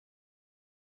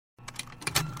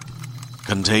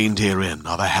Contained herein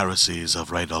are the heresies of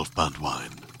Radolf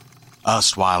Burntwine,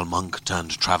 erstwhile monk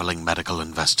turned traveling medical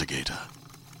investigator.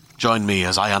 Join me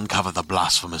as I uncover the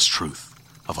blasphemous truth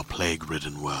of a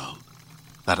plague-ridden world,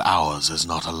 that ours is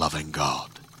not a loving God,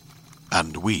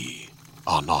 and we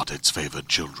are not its favored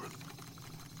children.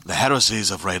 The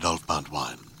heresies of Radolf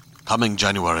Burntwine, coming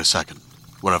January 2nd,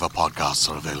 wherever podcasts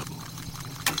are available.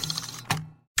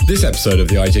 This episode of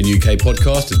the IGN UK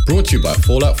podcast is brought to you by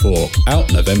Fallout 4,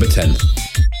 out November 10th.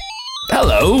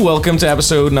 Hello, welcome to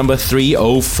episode number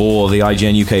 304 of the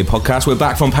IGN UK podcast. We're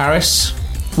back from Paris.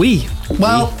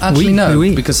 No,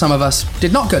 because some of us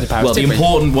did not go to Paris. Well, the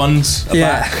important ones are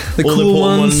back. The All cool the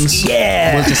important ones.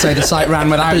 Yeah. I want to say the site ran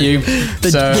without you.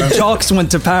 The jocks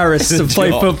went to Paris to play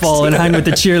football and hang with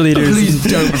the cheerleaders. Please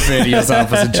don't refer to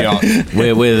yourself as a jock.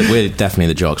 We're definitely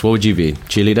the jocks. What would you be?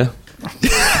 Cheerleader?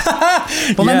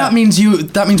 Well, then that means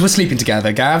we're sleeping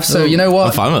together, Gav. So you know what?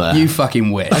 I'm fine with that. You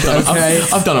fucking wish. Okay.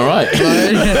 I've done all right. I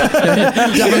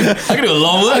can do a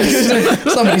long list.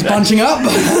 Somebody's bunching up.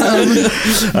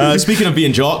 Speaking of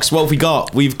being jocks, what have we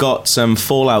got? We've got some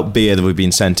Fallout beer that we've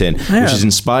been sent in, which is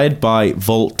inspired by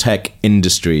Vault-Tec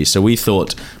Industries. So we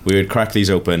thought we would crack these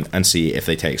open and see if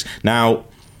they taste. Now,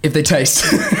 if they taste.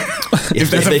 If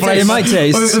they might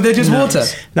taste. Or if they're just water.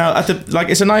 Now,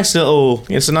 it's a nice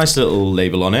little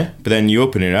label on it. But then you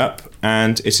open it up,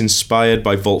 and it's inspired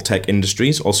by Vault-Tec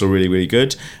Industries, also really, really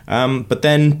good. But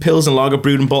then Pils and Lager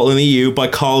brewed and bottled in the EU by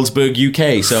Carlsberg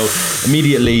UK. So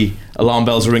immediately, alarm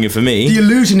bells are ringing for me. The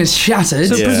illusion is shattered.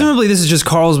 So presumably this is just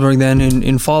Carlsberg then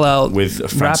in Fallout with a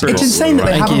fancy wrapper. It's insane that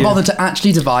they haven't bothered to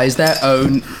actually devise their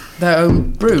own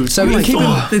brew. So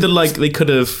they could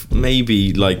have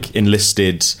maybe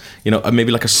enlisted,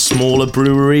 maybe like a smaller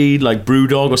brewery, like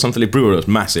Brewdog or something. Like Brewdog's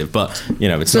massive, but it's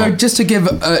not. So just to give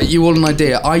you all an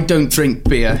idea, I don't drink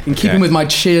beer. In keeping with my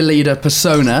cheerleader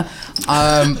persona,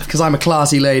 because I'm a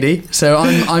classy lady, so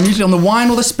I'm usually on the wine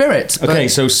or the spirits. Okay,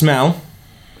 so smell.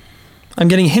 I'm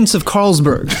getting hints of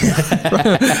Carlsberg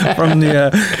from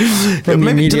the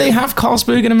media. Do they have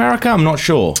Carlsberg in America? I'm not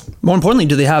sure. More importantly,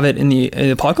 do they have it in the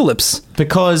apocalypse?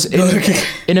 Because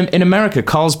in America,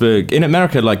 Carlsberg,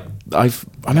 I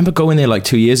remember going there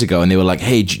 2 years ago, and they were like,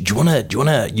 "Hey, do you want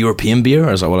a European beer?"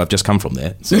 I was like, "Well, I've just come from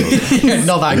there." So,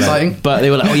 not that exciting. But they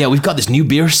were like, "Oh yeah, we've got this new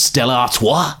beer, Stella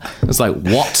Artois." I was like,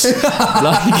 "What?"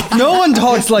 No one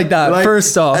talks like that.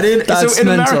 First off, that's in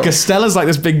mental. America, Stella's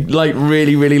this big,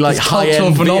 really, really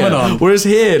high-end phenomenon. Beer. Whereas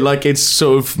here, it's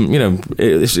sort of,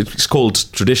 it's called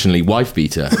traditionally wife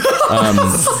beater,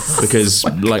 because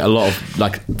a lot of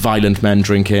violent men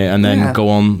drink it and then go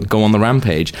on the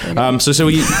rampage. So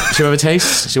we. Should we have a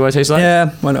taste? See what it tastes like?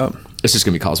 Yeah, why not? It's just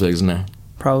going to be Carlsberg, isn't it?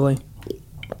 Probably.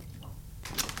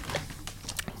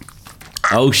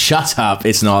 Oh, shut up.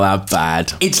 It's not that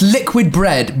bad. It's liquid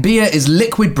bread. Beer is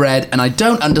liquid bread, and I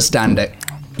don't understand it.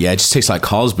 Yeah, it just tastes like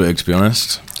Carlsberg, to be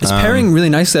honest. It's pairing really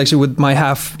nicely, actually, with my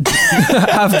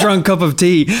half-drunk cup of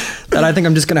tea that I think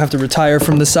I'm just going to have to retire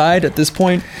from the side at this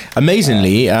point.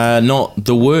 Amazingly, not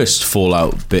the worst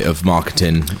Fallout bit of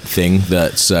marketing thing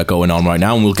that's going on right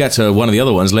now, and we'll get to one of the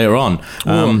other ones later on.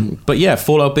 But yeah,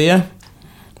 Fallout beer,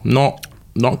 not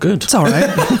good. It's all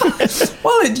right.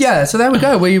 Well, so there we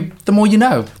go. The more you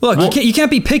know. Look, you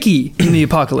can't be picky in the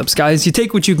apocalypse, guys. You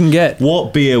take what you can get.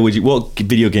 What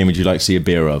video game would you like to see a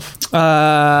beer of?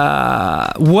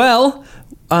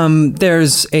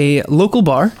 There's a local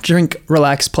bar, Drink,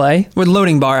 Relax, Play.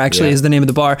 Loading Bar, actually, is the name of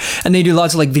the bar. And they do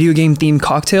lots of video game themed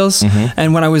cocktails. Mm-hmm.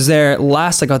 And when I was there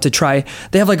last, I got to try,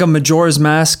 they have a Majora's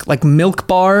Mask, milk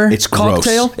bar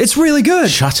cocktail. Gross. It's really good.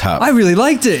 Shut up. I really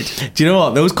liked it. Do you know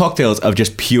what? Those cocktails are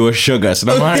just pure sugar. So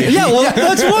I'm like, yeah, well,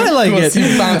 that's why I like it.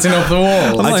 You bouncing off the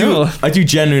wall. I do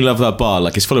genuinely love that bar.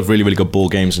 It's full of really, really good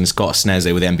board games, and it's got a SNES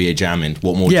there with NBA Jam in.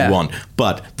 What more do you want?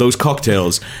 But those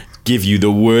cocktails give you the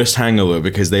worst hangover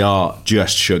because they are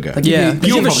just sugar. Yeah,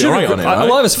 you're probably alright on it, right?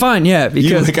 Well, I was fine, because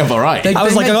you think I'm alright. I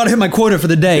was I gotta hit my quota for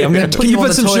the day. I'm gonna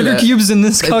put some sugar cubes in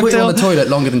this cocktail. They put you on the toilet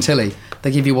longer than Tilly.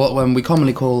 They give you what we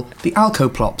commonly call the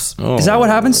alco-plops. Oh. Is that what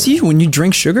happens to you when you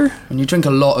drink sugar? When you drink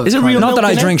a lot of... Is it real Not that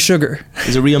I in drink sugar.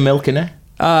 Is there real milk in it?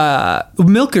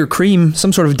 Milk or cream,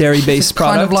 some sort of dairy-based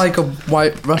product. Kind of like a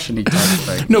White Russian-y type of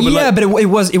thing. No, but but it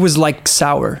was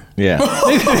sour. Yeah.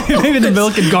 Maybe the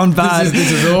milk had gone bad.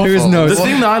 This is awful. The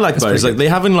thing that I like about it is they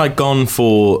haven't gone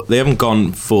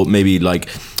for maybe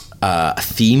a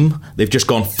theme. They've just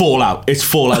gone Fallout. It's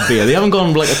Fallout beer. They haven't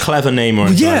gone a clever name or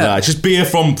anything like that. It's just beer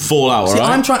from Fallout. See,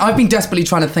 right? I've been desperately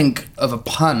trying to think of a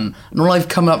pun, and all I've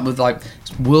come up with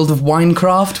World of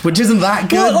Winecraft, which isn't that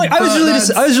good. Well, like, I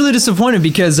was really disappointed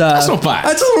because That's not bad.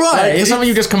 That's all right. Like, it's something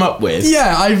you just come up with.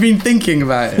 Yeah, I've been thinking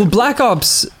about it. well, Black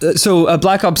Ops.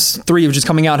 Black Ops 3, which is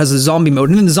coming out, has a zombie mode,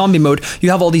 and in the zombie mode, you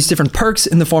have all these different perks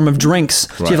in the form of drinks.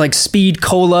 So you have like Speed,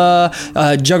 Cola,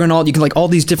 Juggernaut. You can like all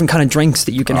these different kind of drinks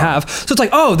that you can have. So it's like,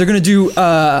 oh, they're gonna do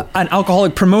an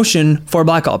alcoholic promotion for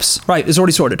Black Ops. Right, it's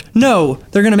already sorted. No,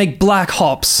 they're gonna make Black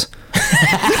Hops.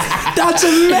 That's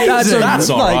amazing. That's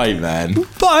all right, man.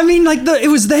 But I mean, like, it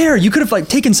was there. You could have like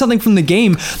taken something from the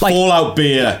game, like Fallout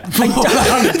beer.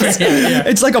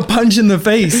 it's like a punch in the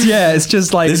face. Yeah, it's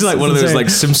just like This is like one of those like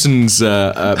Simpsons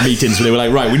meetings where they were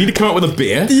like, right, we need to come up with a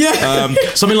beer. Yeah.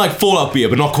 Something like Fallout beer,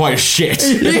 but not quite as shit.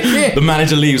 The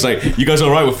manager leaves like, you guys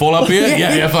all right with Fallout beer?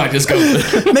 Yeah, fine, let's go.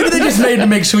 Maybe they just made to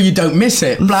make sure you don't miss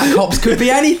it. Black Hops could be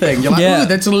anything. You're like, Yeah. ooh,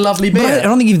 that's a lovely But beer. I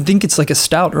don't even think it's like a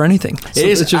stout or anything. It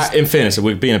is, in fairness,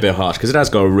 we're being a bit harsh because it has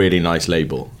got a really nice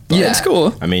label. But, Yeah. It's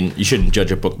cool. I mean, you shouldn't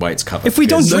judge a book by its cover. If we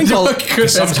don't drink all,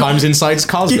 because sometimes inside it's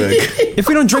Carlsberg. if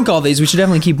we don't drink all these, we should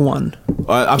definitely keep one.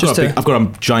 I've Just got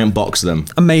a giant box of them.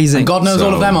 Amazing. God knows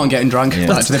all of them aren't getting drunk.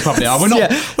 Yeah. Actually, they probably are. We're not.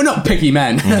 Yeah. We're not picky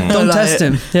men. Don't Like, test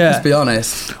him. Yeah. Let's be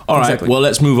honest. All right, Exactly. well,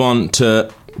 let's move on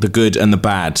to the good and the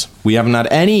bad. We haven't had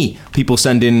any people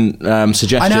send in I know.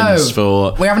 suggestions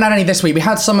for... We haven't had any this week. We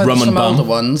had some of Rum and some bum. older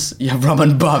ones. Yeah, rum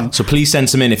and bum. So please send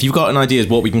some in. If you've got an idea of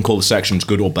what we can call the sections,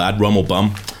 good or bad, rum or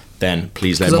bum, then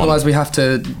please let Because them otherwise on. we have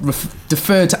to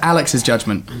defer to Alex's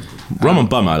judgment. Rum and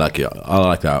bum, I like it. I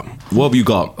like that. What have you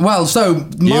got? Well, so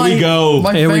my, we go.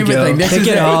 my Here we favorite go. thing. This Pick is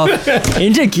it off.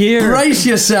 Into gear. Brace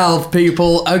yourself,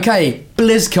 people. Okay,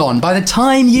 BlizzCon. By the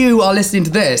time you are listening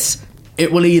to this,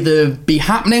 it will either be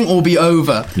happening or be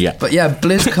over. Yeah. But yeah,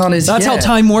 BlizzCon is That's here. how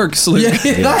time works, Luke.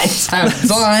 Yeah, that is how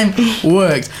time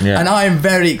works. Yeah. And I am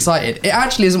very excited. It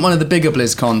actually isn't one of the bigger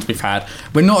BlizzCons we've had.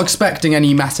 We're not expecting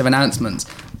any massive announcements.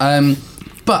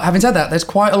 But having said that, there's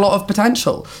quite a lot of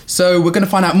potential. So we're going to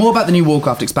find out more about the new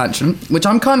Warcraft expansion, which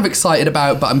I'm kind of excited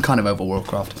about, but I'm kind of over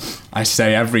Warcraft. I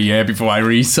say every year before I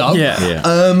resub.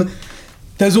 Yeah.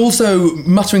 There's also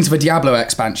mutterings of a Diablo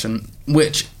expansion,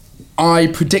 which I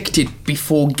predicted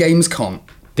before Gamescom.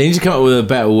 They need to come up with a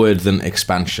better word than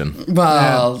expansion.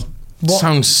 Well, what?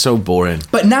 Sounds so boring.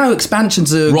 But now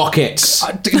expansions are... Rockets.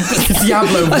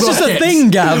 Diablo That's just a thing,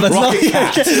 Gav. That's Rocket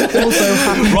not cat.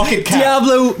 Also, Rocket cat.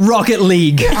 Diablo Rocket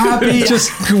League. happy,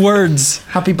 Just words.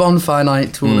 happy bonfire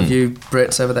night to all of you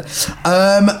Brits over there.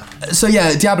 So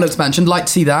yeah, Diablo expansion, like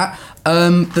to see that.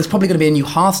 There's probably going to be a new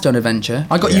Hearthstone adventure.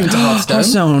 I got you into Hearthstone.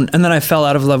 Hearthstone, and then I fell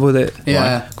out of love with it.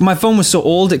 Yeah. My phone was so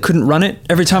old it couldn't run it.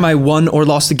 Every time I won or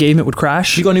lost the game, it would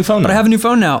crash. You got a new phone But now? I have a new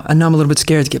phone now, and now I'm a little bit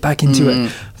scared to get back into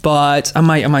it. But I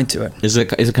might do it. Is it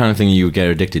the kind of thing you would get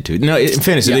addicted to? No, in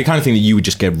fairness, it's the kind of thing that you would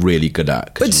just get really good at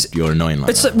because It's- you're annoying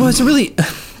like that. It's a really.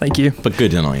 Thank you. But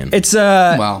good annoying. It's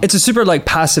Wow. it's a super like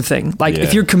passive thing. Like Yeah.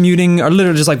 if you're commuting or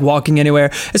literally just like walking anywhere,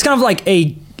 it's kind of like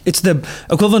it's the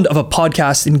equivalent of a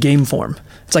podcast in game form.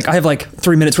 It's like I have like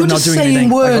 3 minutes where You're I'm not just doing saying anything.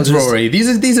 Like, I'll words, just- Rory.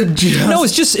 These are just... No,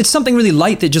 it's something really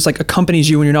light that just like accompanies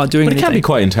you when you're not doing But it anything. can be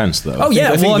quite intense, though. Oh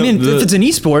yeah, well I mean if it's an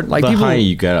esport, like the people. higher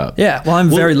you get up. Yeah, well I'm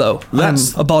very low. I'm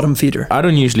that's- a bottom feeder. I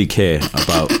don't usually care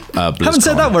about BlizzCon. Haven't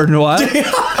said that word in a while.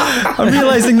 I'm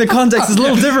realizing the context is a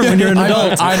little different when you're an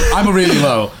adult. I'm a really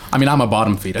low. I mean, I'm a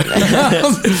bottom feeder. Okay.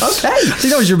 I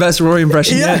think that was your best Rory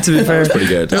impression yet, to be fair. Pretty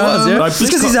good. It was, yeah. Like, It's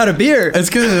because he's out of beer. It's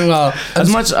good. Well, As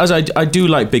much as I do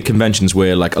like big conventions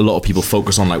where like a lot of people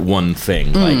focus on like one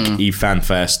thing, like EVE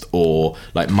FanFest or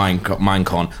like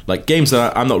Minecon, like games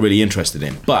that I'm not really interested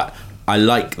in, but I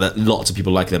like that lots of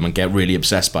people like them and get really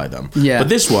obsessed by them. Yeah. But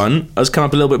this one has come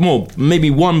up a little bit more. Maybe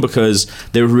one because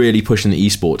they're really pushing the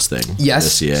esports thing yes.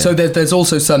 this year. So there's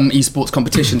also some esports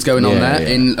competitions going on Yeah,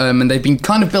 there, yeah. and they've been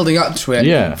kind of building up to it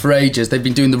Yeah. for ages. They've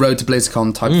been doing the Road to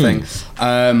BlizzCon type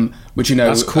thing, which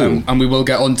That's cool. and we will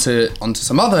get onto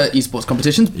some other esports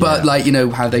competitions, but Yeah.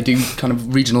 like how they do kind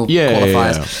of regional Yeah,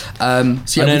 qualifiers.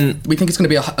 So yeah, And then- we think it's going to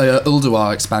be a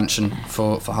Ulduar expansion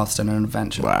for Hearthstone and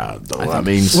Adventure. wow, that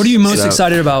means. What are you most so-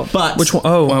 excited about? But- Which one?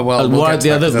 Oh, Well, we'll Why- get to the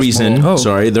that, other 'cause that's reason,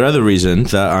 more- the other reason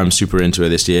that I'm super into it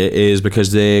this year is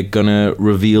because they're gonna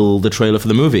reveal the trailer for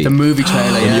the movie. The movie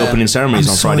trailer, in the yeah. opening ceremonies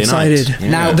I'm on so Friday excited. night.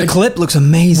 Now, the clip looks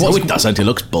amazing. Oh, it doesn't. It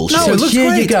looks bullshit. No, So it looks here you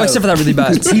great. go. Except for that really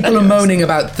bad. People are moaning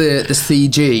about the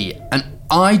CG, and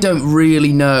I don't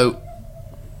really know.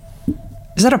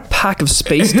 Is that a pack of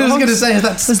space I was dogs? going to say, is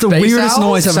that That's the weirdest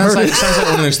noise I've sounds heard. like, sounds like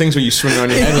one of those things where you swing around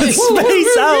your head. Like,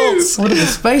 Space owls. What are the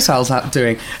space owls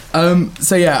doing?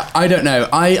 So yeah, I don't know.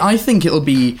 I think it'll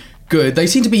be good. They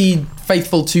seem to be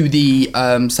faithful to the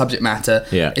subject matter.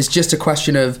 Yeah. It's just a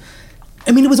question of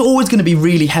I mean, it was always going to be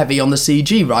really heavy on the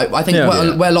CG, right? I think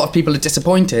where a lot of people are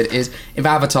disappointed is if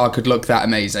Avatar could look that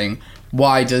amazing,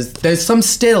 why does... There's some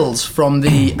stills from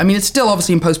the... I mean, it's still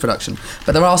obviously in post-production,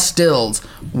 but there are stills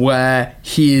where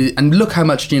he... And look how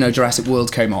much, Jurassic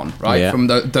World came on, right? Yeah. From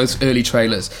those early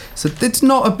trailers. So it's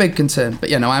not a big concern.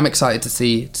 But, I'm excited to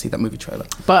see that movie trailer.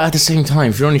 But at the same time,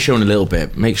 if you're only showing a little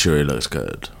bit, make sure it looks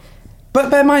good. But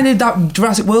bear in mind that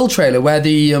Jurassic World trailer where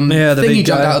the thingy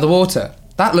jumped out of the water.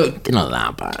 That looked... Not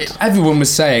that bad. Everyone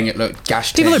was saying it looked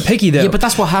gash. People are picky though. Yeah, but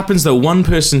that's what happens though. One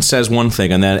person says one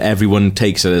thing and then everyone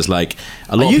takes it as like...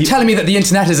 Are you telling me that the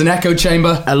internet is an echo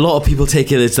chamber? A lot of people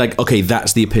take it as like, okay,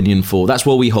 that's the opinion for... That's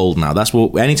what we hold now. That's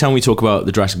what... Anytime we talk about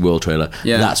the Jurassic World trailer,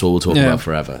 that's what we'll talk about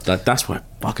forever. That's what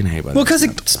I fucking hate about it. Well, because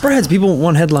it spreads. People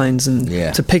want headlines and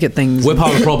to pick at things. We're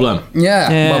part of the problem.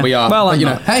 Yeah, well, we are. Well,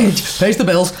 but, hey, pays the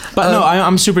bills. But no,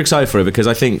 I'm super excited for it because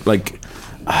I think, like...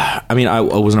 I mean, I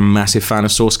wasn't a massive fan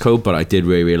of Source Code, but I did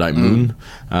really, really like Moon.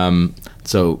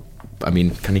 So, I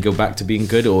mean, can he go back to being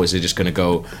good, or is it just going to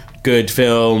go good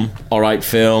film, alright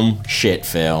film, shit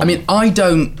film? I mean, I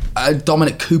don't...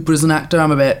 Dominic Cooper as an actor,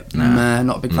 I'm a bit...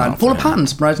 not a big fan. Paula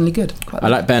Patton's surprisingly good. I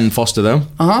like Ben Foster, though.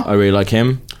 I really like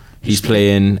him. He's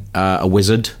playing a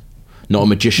wizard, not a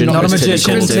magician. Not a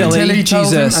magician. Tilly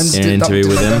Jesus. In an interview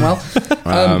with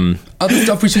him. Other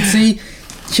stuff we should see...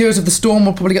 Heroes of the Storm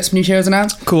will probably get some new heroes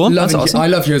announced. Cool, that's awesome. I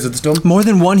love Heroes of the Storm. More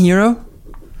than one hero?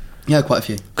 Yeah, quite a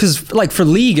few. Because, like, for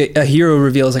League, a hero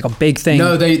reveal is like a big thing.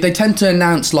 No, they tend to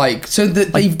announce, like... So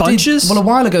they bunches? Well, a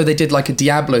while ago, they did, like, a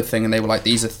Diablo thing, and they were like,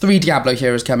 these are 3 Diablo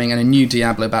heroes coming and a new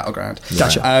Diablo battleground.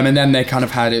 Gotcha. And then they kind of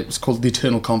had... It was called the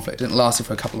Eternal Conflict, and it lasted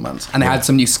for a couple of months. And they had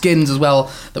some new skins as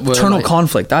well that were... Eternal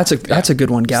Conflict. That's a good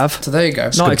one, Gav. So there you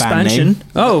go. Not expansion.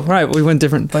 Oh, right. We went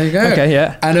different. There you go. Okay,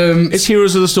 yeah. And Is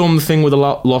Heroes of the Storm the thing with the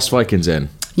Lost Vikings in?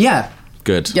 Yeah.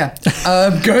 Good. Yeah.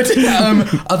 Good.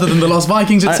 Other than the Lost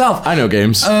Vikings itself. I know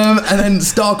games. And then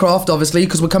StarCraft, obviously,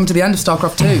 because we're coming to the end of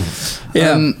StarCraft 2.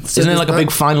 Yeah. Isn't it like a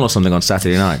big final or something on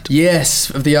Saturday night?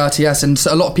 Yes, of the RTS. And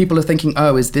so a lot of people are thinking,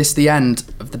 oh, is this the end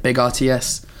of the big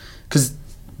RTS? Because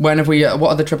when have we...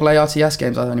 what other AAA RTS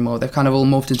games are there anymore? They've kind of all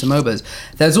morphed into MOBAs.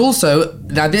 There's also...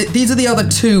 Now, these are the other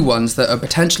 2 ones that are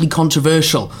potentially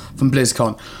controversial from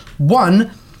BlizzCon. One,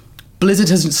 Blizzard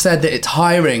has said that it's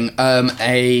hiring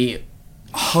a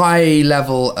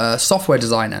high-level software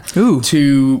designer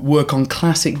to work on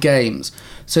classic games.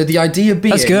 So the idea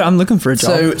being... That's good. I'm looking for a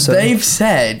job. So they've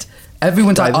said...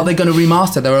 Everyone's like, are they going to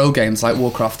remaster their old games like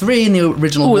Warcraft 3 and the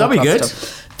original Warcraft that'd be good.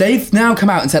 stuff? They've now come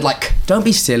out and said, like, don't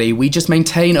be silly. We just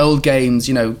maintain old games,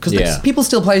 because people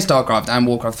still play StarCraft and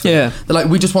Warcraft 3. Yeah. They're like,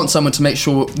 we just want someone to make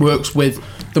sure it works with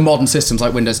the modern systems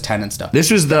like Windows 10 and stuff.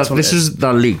 This was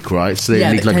the leak, right? So they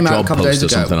leaked like a job post or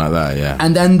something like that, yeah.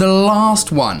 And then the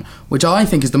last one, which I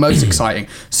think is the most exciting.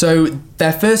 So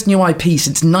their first new IP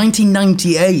since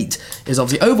 1998 is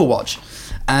obviously Overwatch.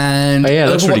 And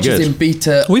that's Overwatch pretty good. is in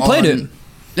beta. We played it.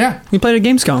 Yeah. We played at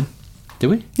Gamescom. Did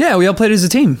we? Yeah, we all played as a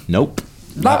team. Nope.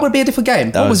 That would be a different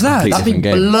game. What was that? That'd be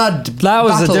Blood. That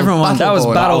was a different one. That was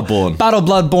Battleborn. Battle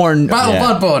Bloodborne.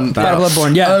 Bloodborne. Battle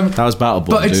Bloodborne. Yeah. That was Battleborn,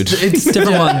 but dude. it's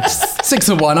different one. 6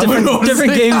 of 1.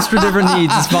 Different games for different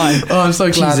needs. It's fine. Oh, I'm so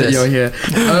glad that you're here.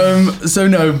 So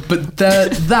no, but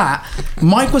that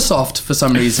Microsoft for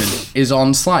some reason is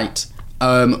on site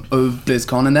of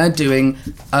BlizzCon, and they're doing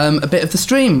a bit of the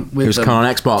stream with It was them.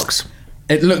 on Xbox.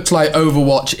 It looked like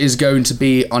Overwatch is going to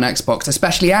be on Xbox,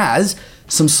 especially as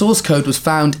some source code was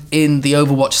found in the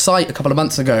Overwatch site a couple of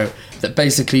months ago that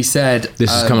basically said... This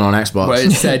is coming on Xbox. Where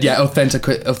it said,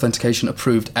 authentication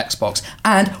approved Xbox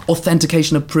and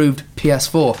authentication approved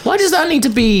PS4. Why does that need to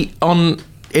be on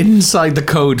inside the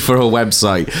code for a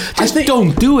website? Just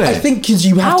don't do it. I think because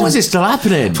you have How to... is it still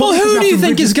happening? Well, who do you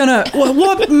think is gonna...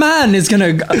 What man is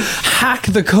gonna hack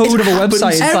the code of a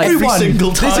website? It's like Everyone. every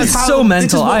single time. This is so mental.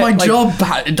 This is what my like, job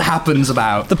happens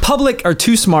about. The public are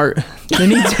too smart. They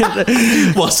need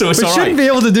to... Well, so it's we all shouldn't right. be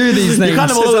able to do these things. You're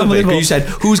kind of all It's over it. unbelievable. You said,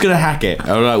 who's going to hack it?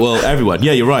 All right, well, everyone.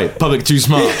 Yeah, you're right. Public too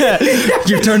smart.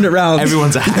 You've turned it around.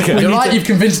 Everyone's a hacker. You're right, you've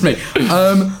convinced me.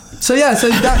 So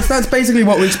that's basically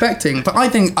what we're expecting. But I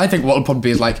think what will probably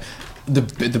be is like the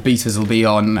betas will be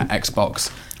on Xbox.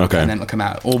 Okay. And then it'll come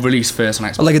out or release first on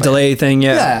Xbox. Like a delay thing,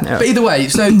 yeah. But either way,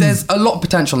 so there's a lot of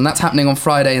potential, and that's happening on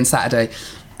Friday and Saturday.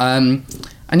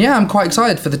 And yeah, I'm quite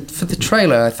excited for the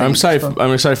trailer. I think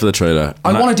I'm excited for the trailer.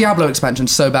 I want a Diablo expansion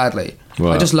so badly.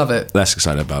 Well, I just love it. Less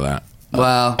excited about that.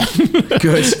 Well,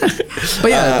 good. But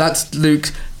yeah, that's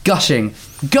Luke gushing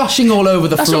all over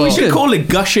the That's floor. what we should call it,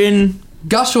 gushing.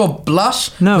 Gush or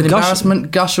blush? No, With gush.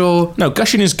 embarrassment, gush or... No,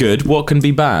 gushing is good. What can be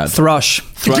bad? Thrush.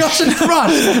 Gush and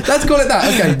thrush. Let's call it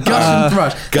that. Okay, gush and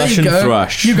thrush. Gush There you and go.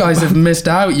 thrush. You guys have missed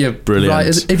out. You Brilliant.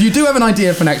 writers. If you do have an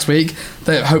idea for next week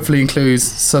that hopefully includes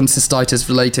some cystitis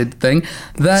related thing,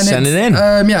 then Send it's, it in.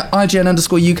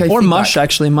 IGN_UK Or feedback. mush,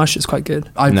 actually. Mush is quite good.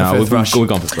 I No, prefer we've thrush. gone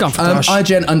for Gone thrush. for thrush.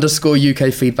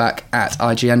 IGN_UK feedback at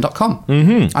IGN.com.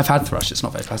 Mm-hmm. I've had thrush. It's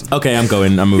not very pleasant. Okay, I'm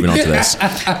moving on to this.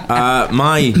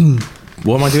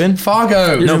 What am I doing?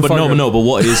 Fargo. No, but Fargo. But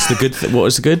what is the good? What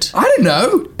is the good? I don't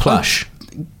know. Plush.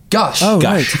 Gush. Oh,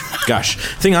 Gush. right. Gush.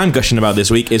 Thing I'm gushing about this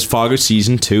week is Fargo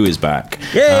season 2 is back.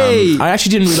 Yay! I actually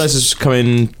didn't realise this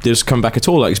was coming back at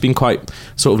all. Like, it's been quite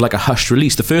sort of like a hushed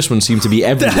release. The first one seemed to be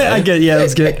everywhere. I get. Yeah,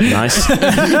 that's good. Nice.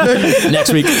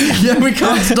 Next week. Yeah, we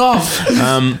can't stop.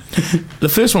 The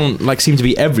first one like seemed to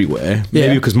be everywhere. Maybe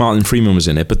Yeah. because Martin Freeman was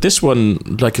in it. But this one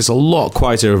like is a lot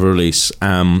quieter of a release.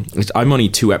 I'm only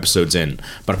 2 episodes in,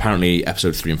 but apparently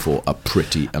episode 3 and 4 are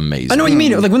pretty amazing. I know what you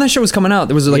mean. Like when that show was coming out,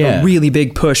 there was like Yeah. a really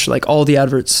big push. Like all the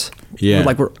adverts, Yeah.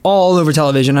 were all over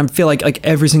television. I feel like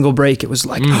every single break, it was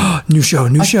like new show,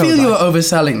 new I show. feel you Like, were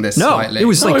overselling this no, slightly. it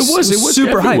was like it was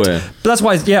super everywhere. hyped. But that's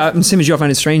why, I'm same as you. I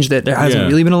find it strange that there hasn't Yeah.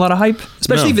 really been a lot of hype,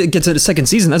 especially No. if it gets to the second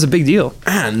season. That's a big deal.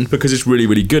 And because it's really,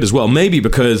 really good as well. Maybe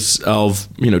because of,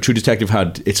 True Detective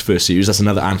had its first series. That's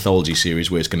another anthology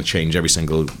series where it's going to change every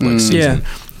single season. Yeah.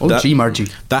 Oh, G-Margie.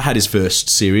 That had his first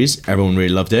series. Everyone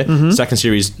really loved it. Second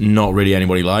series, not really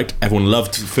anybody liked. Everyone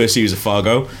loved the first series of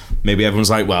Fargo. Maybe everyone's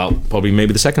like, well,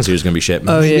 maybe the second series is going to be shit.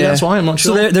 Oh Maybe yeah, that's why. I'm not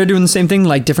sure. So they're doing the same thing,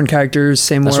 like different characters,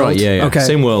 same That's world. right. Yeah. Okay.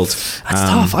 Same world. That's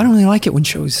tough. I don't really like it when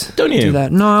shows Don't you? do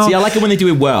that. No. See, I like it when they do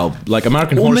it well. Like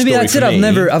American well, Horror maybe Story. that's it. for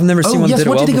me, I've never seen Oh, one yes. that did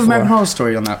What it do you think well of American before. Horror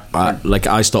Story on that?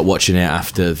 I stopped watching it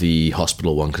after the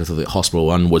hospital one because I thought the hospital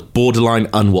one was borderline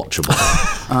unwatchable.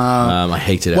 I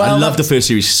hated it. I well, loved the first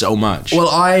series so much. Well,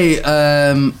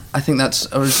 I think that's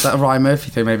is that a Ryan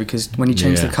Murphy thing maybe because when he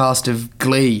changed Yeah. the cast of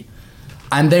Glee,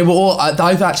 and they were all I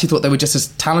actually thought they were just as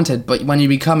talented, but when you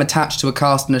become attached to a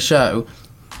cast in a show,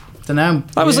 I don't know.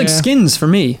 That was like Yeah. Skins for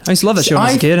me. I used to love that show when I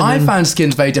was a kid. and I then- found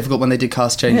Skins very difficult when they did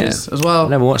cast changes as well. I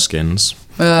never watched Skins.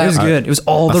 it was good. It was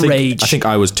all I the think- rage. I think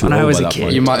I was too when old I was by a that kid.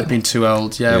 point. You might have been too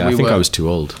old. Yeah, Yeah, we I think were. I was too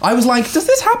old. I was like, does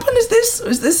this happen? Is this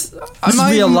This is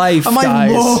real life, Am I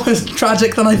guys. more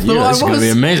tragic than I thought Yeah, I it's was? going to be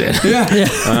amazing. Yeah.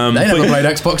 They never but- played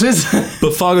Xboxes.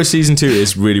 But Fargo season 2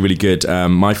 is really, really good.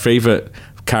 My favourite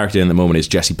character in the moment is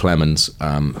Jesse Plemons,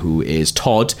 who is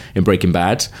Todd in Breaking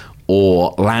Bad,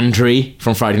 or Landry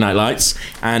from Friday Night Lights.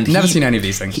 And Never seen any of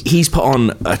these things. He's put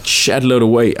on a shed load of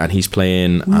weight, and he's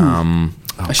playing.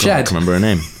 I shed? can't remember her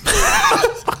name.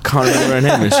 I can't remember her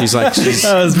name, and she's like,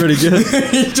 That was pretty good.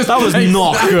 that was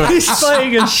not good. He's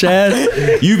playing a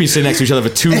shed. You've been sitting next to each other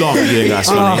for too long. You think that's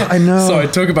funny? I know. Sorry,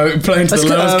 talk about playing to the That's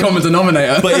lowest good. common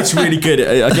denominator. But it's really good.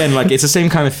 Again, like it's the same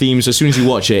kind of themes. As soon as you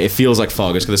watch it, it feels like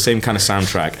Fargo. It's got the same kind of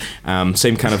soundtrack,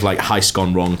 same kind of like heist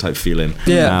gone wrong type feeling.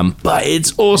 Yeah. But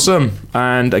it's awesome.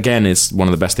 And again, it's one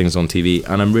of the best things on TV,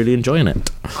 and I'm really enjoying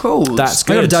it. Cool. That's I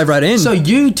gotta good. dive right in. So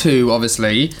you two,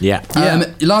 obviously. Yeah.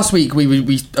 Last week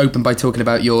we opened by talking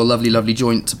about your lovely, lovely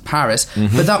jaunt to Paris,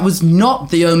 Mm-hmm. but that was not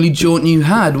the only jaunt you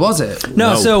had, was it?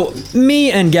 no, No. so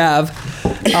me and Gav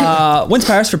went to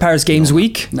Paris for Paris Games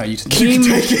Week. No, you didn't.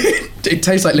 Came- It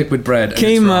tastes like liquid bread. and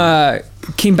Came it's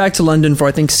wrong. came back to London for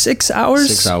I think 6 hours.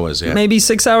 6 hours, yeah. Maybe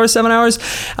 6 hours, 7 hours,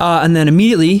 and then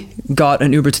immediately got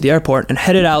an Uber to the airport and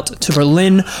headed out to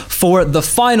Berlin for the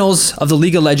finals of the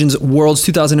League of Legends Worlds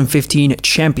 2015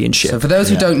 Championship. So for those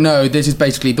who don't know, this is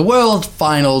basically the world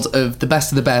finals of the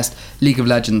best League of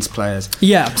Legends players.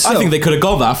 Yeah, so I think they could have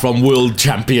got that from World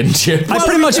Championship. I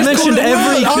pretty much mentioned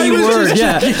every key word.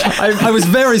 Yeah, I was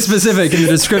very specific in the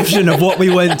description of what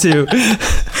we went to.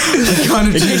 Kind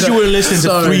of In case you were listening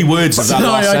to 3 words of that Sorry,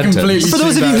 last I sentence. completely- For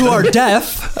those of you who are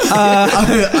deaf,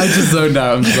 I just zoned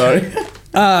out. I'm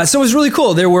sorry. so it was really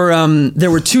cool. There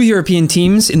were 2 European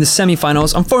teams in the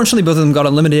semifinals. Unfortunately, both of them got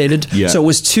eliminated. Yeah. So it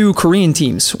was 2 Korean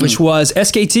teams, which was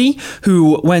SKT,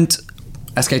 who went.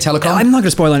 SK Telecom. I'm not going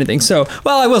to spoil anything. So,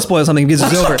 well, I will spoil something because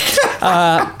it's over.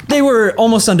 They were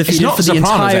almost undefeated not for the Sopranos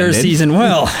entire ending. season.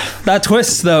 Well, that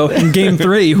twist though in Game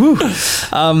 3. Whew.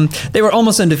 They were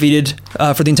almost undefeated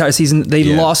for the entire season. They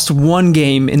Yeah. lost 1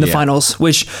 game in the Yeah. finals,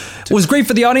 which was great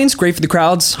for the audience, great for the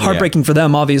crowds, heartbreaking for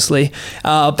them, obviously.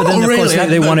 But then, of course, really?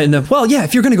 they won it in the. Well, yeah,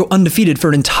 if you're going to go undefeated for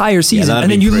an entire season that'd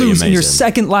and then be you pretty lose in your amazing.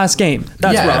 second last game,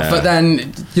 that's yeah, rough. but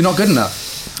then you're not good enough.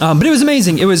 But it was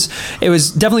amazing. It was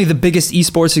definitely the biggest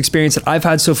esports experience that I've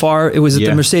had so far. It was at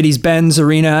the Mercedes-Benz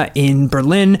Arena in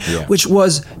Berlin, which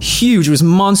was huge. It was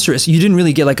monstrous. You didn't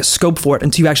really get like a scope for it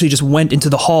until you actually just went into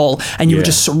the hall and you were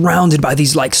just surrounded by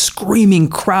these like screaming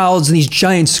crowds and these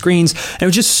giant screens. And it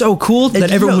was just so cool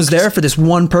that everyone was there for this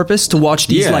one purpose to watch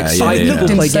these five people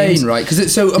play games. Right?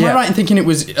 Because am I right in thinking it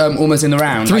was almost in the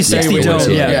round? 360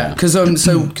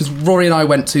 dome. Because Rory and I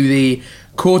went to the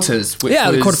quarters. Which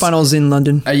the quarterfinals in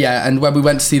London. And when we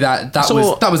went to see that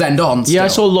was end on. Yeah, I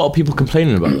saw a lot of people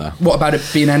complaining about that. What about it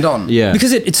being end on? Yeah,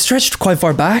 because it stretched quite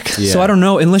far back. So I don't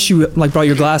know, unless you like brought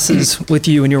your glasses with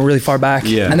you and you were really far back.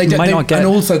 Yeah, and they might not get. And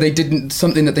also they didn't.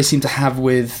 Something that they seemed to have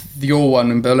with your one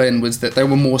in Berlin was that there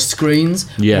were more screens.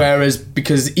 Yeah. Whereas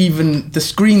because even the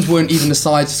screens weren't even the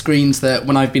size screens that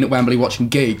when I've been at Wembley watching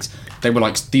gigs. They were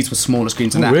like, these were smaller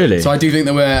screens than that. Really? So I do think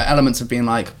there were elements of being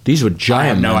like... These were giant. I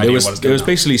have no idea what was It going was on.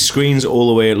 basically screens all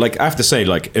the way... Like, I have to say,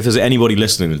 like, if there's anybody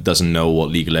listening that doesn't know what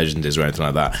League of Legends is or anything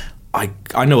like that,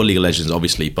 I know what League of Legends is,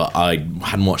 obviously, but I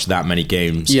hadn't watched that many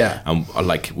games. Yeah. And I,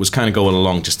 like, was kind of going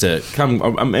along just to...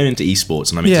 I'm into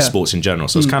esports and I'm into sports in general,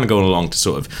 so I was kind of going along to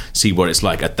sort of see what it's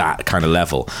like at that kind of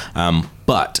level.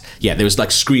 But yeah, there was like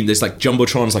there's like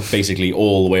jumbotrons like basically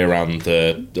all the way around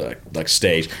the like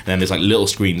stage, and then there's like little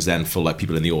screens then for like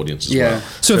people in the audience as well.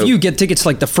 So if you get tickets to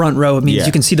like the front row, it means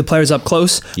you can see the players up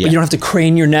close, but you don't have to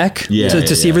crane your neck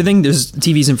to see everything. There's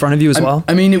TVs in front of you as well.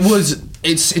 I mean,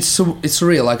 it's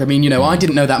surreal. Like, I mean, you know, I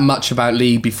didn't know that much about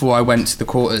League before I went to the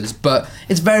quarters, but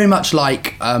it's very much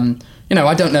like, you know,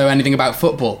 I don't know anything about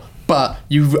football. But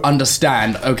you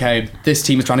understand, okay, this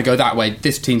team is trying to go that way,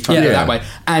 this team's trying to go that way,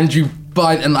 and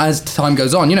and as time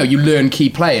goes on, you know, you learn key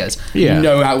players. Yeah. You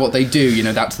know what they do. You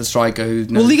know, that's the striker who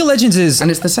knows. Well, League of Legends is... And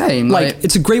it's the same. Like,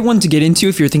 it's a great one to get into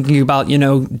if you're thinking about, you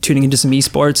know, tuning into some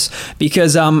esports.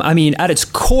 Because, I mean, at its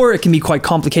core, it can be quite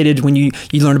complicated when you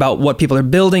learn about what people are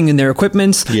building and their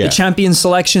equipments, the champion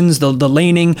selections, the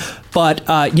laning.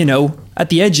 But, you know, at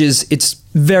the edges, it's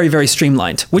very, very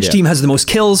streamlined. Which team has the most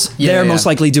kills? They're most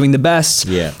likely doing the best.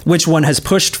 Which one has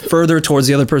pushed further towards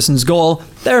the other person's goal?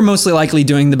 They're mostly likely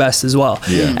doing the best as well.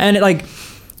 And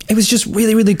it was just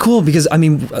really, really cool because, I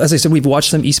mean, as I said, we've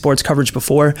watched some esports coverage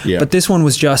before, but this one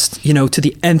was just, you know, to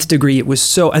the nth degree. It was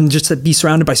so, and just to be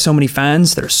surrounded by so many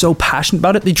fans that are so passionate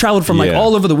about it. They traveled from like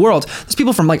all over the world. There's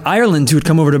people from like Ireland who would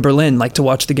come over to Berlin like to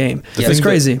watch the game. It's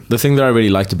crazy. The thing that I really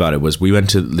liked about it was we went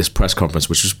to this press conference,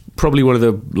 which was probably one of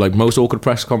the like most awkward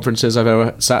press conferences I've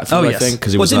ever sat through. I think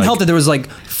because it didn't help that there was like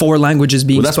 4 languages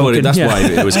being spoken. That's why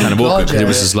it was kind of awkward because it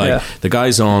was just like the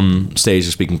guys on stage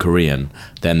were speaking Korean,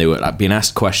 then they were like, being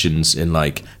asked questions in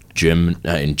like German,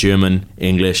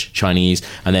 English, Chinese,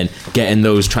 and then getting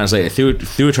those translated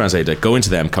through a translator, going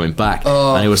to them, coming back,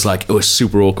 and it was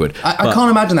super awkward. I can't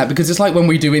imagine that because it's like when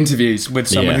we do interviews with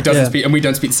someone who doesn't speak and we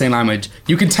don't speak the same language.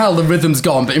 You can tell the rhythm's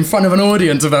gone, but in front of an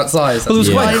audience of that size. Well, it was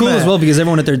quite cool as well because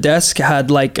everyone at their desk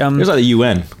had like it was like the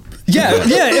UN.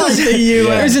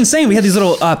 It was insane. We had these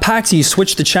little packs and you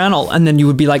switch the channel and then you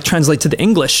would be like translate to the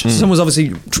English. Someone was obviously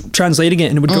translating it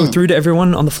and it would go through to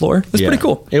everyone on the floor. It was pretty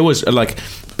cool. It was like,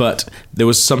 but there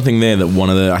was something there that one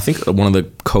of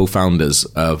the co-founders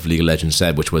of League of Legends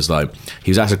said, which was like,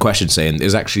 he was asked a question saying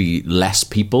there's actually less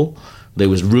people. There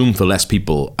was room for less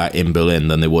people in Berlin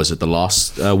than there was at the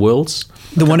last Worlds.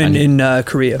 The one in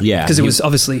Korea. Yeah. Because it was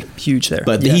obviously huge there.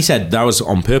 But he said that was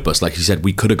on purpose. Like he said,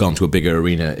 we could have gone to a bigger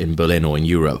arena in Berlin or in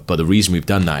Europe. But the reason we've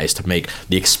done that is to make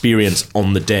the experience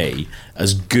on the day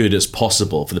as good as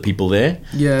possible for the people there.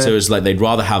 Yeah. So it's like they'd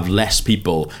rather have less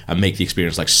people and make the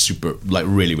experience like super, like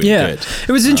really, really good.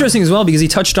 It was interesting as well because he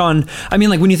touched on, I mean,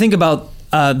 like when you think about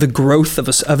the growth of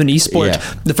an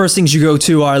esport, the first things you go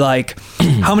to are like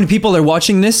how many people are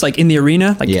watching this like in the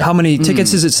arena, like how many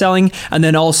tickets is it selling, and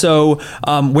then also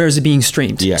where is it being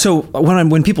streamed. So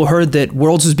when people heard that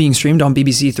Worlds was being streamed on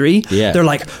BBC Three, they're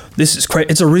like, this is crazy,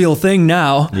 it's a real thing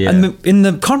now. And in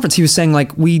the conference he was saying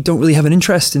like, we don't really have an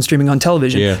interest in streaming on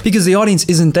television because the audience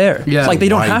isn't there. Like they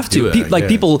don't have to.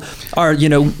 People are, you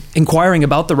know, inquiring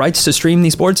about the rights to stream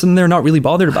these sports and they're not really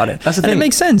bothered about it. That's the thing. And it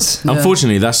makes sense.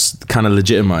 Unfortunately, that's kind of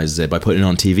legitimizes it by putting it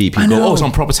on TV. People go, oh, it's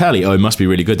on proper telly. Oh, it must be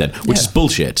really good then, which is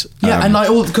bullshit. And like,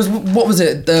 because what was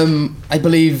it? I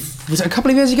believe, was it a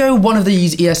couple of years ago? One of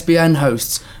these ESPN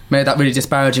hosts made that really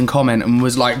disparaging comment and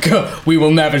was like, I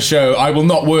will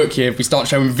not work here if we start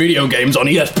showing video games on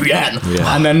ESPN.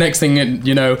 And then next thing,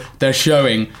 you know, they're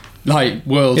showing like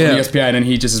Worlds on ESPN and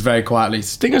he just is very quietly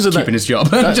keeping his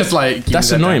job. Just like that's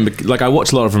annoying. Like I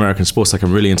watch a lot of American sports, like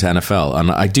I'm really into NFL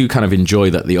and I do kind of enjoy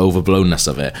that the overblownness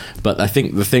of it, but I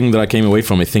think the thing that I came away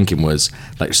from it thinking was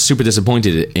like super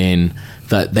disappointed in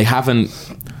that they haven't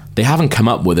they haven't come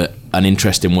up with an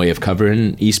interesting way of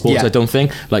covering esports. Yeah. I don't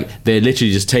think. Like, they're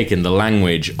literally just taking the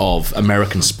language of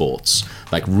American sports,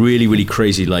 like really, really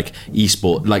crazy, like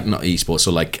esport, like not esports,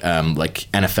 so like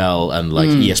NFL and like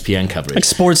ESPN coverage, like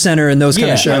Sports Center and those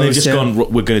kind of shows. And they've just gone,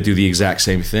 we're going to do the exact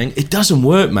same thing. It doesn't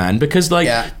work, man, because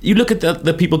like you look at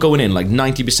the people going in, like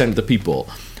 90% of the people.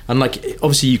 And like,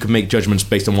 obviously you can make judgments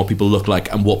based on what people look like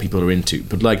and what people are into.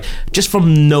 But like, just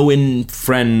from knowing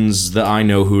friends that I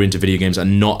know who are into video games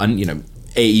and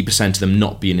 80% of them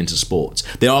not being into sports.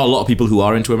 There are a lot of people who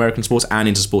are into American sports and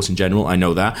into sports in general. I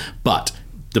know that, but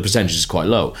the percentage is quite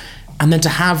low. And then to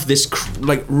have this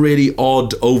like really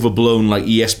odd, overblown, like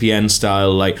ESPN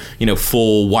style, like,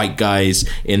 4 white guys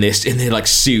in their like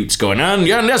suits going, and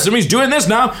he's doing this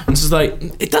now. And it's just like,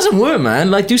 it doesn't work, man.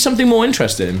 Like, do something more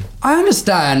interesting. I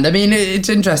understand. I mean, it's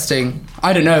interesting.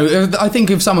 I don't know. I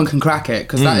think if someone can crack it,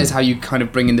 because that is how you kind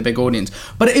of bring in the big audience.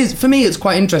 But it is, for me, it's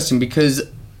quite interesting because,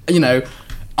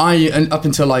 up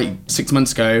until like 6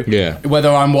 months ago,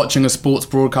 whether I'm watching a sports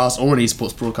broadcast or an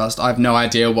esports broadcast, I have no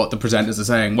idea what the presenters are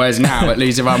saying. Whereas now, at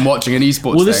least if I'm watching an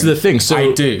esports this is the thing. So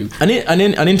I do.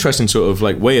 An interesting sort of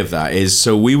like way of that is,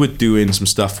 so we were doing some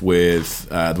stuff with,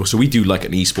 so we do like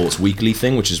an esports weekly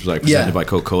thing, which is like presented by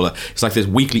Coca-Cola. It's like this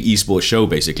weekly esports show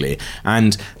basically.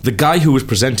 And the guy who was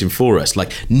presenting for us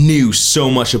like knew so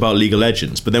much about League of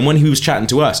Legends, but then when he was chatting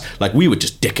to us, like we were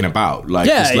just dicking about, like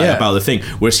about the thing.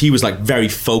 Whereas he was like very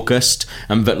focused,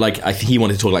 but like I think he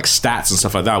wanted to talk like stats and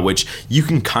stuff like that, which you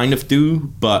can kind of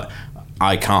do, but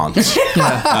I can't.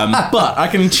 But I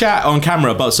can chat on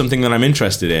camera about something that I'm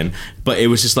interested in. But it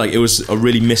was just like, it was a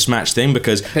really mismatched thing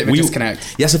because we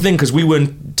disconnect. Yes, the thing, because we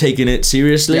weren't taking it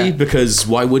seriously. Because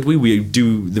why would we? We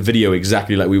do the video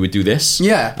exactly like we would do this.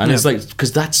 Yeah, and it's like,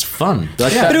 because that's fun.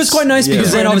 Like, but it was quite nice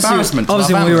because then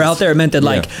obviously when we were out there, it meant that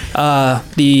like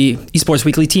the esports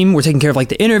weekly team were taking care of like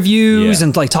the interviews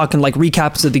and like talking like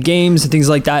recaps of the games and things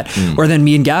like that. Or then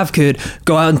me and Gav could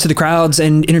go out into the crowds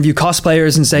and interview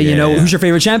cosplayers and say, who's your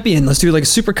favorite champion? Let's do like a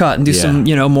super cut and do some,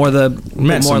 more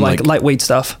like lightweight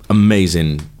stuff.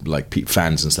 Amazing, like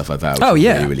fans and stuff like that.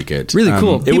 Really, really good. Really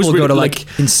cool. People was will really, go to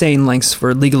like insane lengths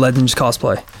for League of Legends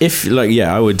cosplay. If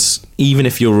I would, even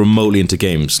if you're remotely into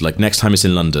games, like next time it's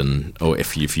in London, or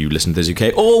if you listen to this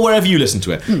UK, or wherever you listen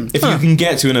to it, if you can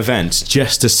get to an event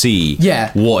just to see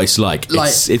what it's like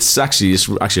it's actually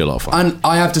a lot of fun. And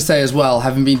I have to say as well,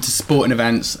 having been to sporting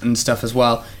events and stuff as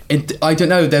well, I don't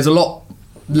know, there's a lot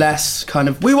less kind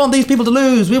of, we want these people to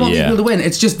lose, we want these people to win.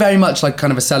 It's just very much like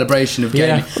kind of a celebration of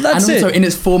gaming. Well, and also in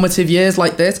its formative years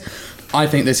like this, I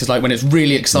think this is like when it's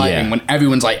really exciting, when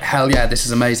everyone's like, hell yeah, this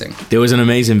is amazing. There was an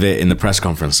amazing bit in the press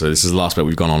conference, so this is the last bit,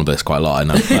 we've gone on with this quite a lot, I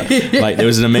know, but like there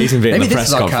was an amazing bit in the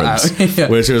press conference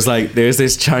where it was like, there's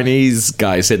this Chinese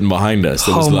guy sitting behind us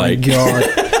that was like, my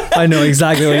God. I know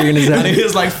exactly what you're going to say. And it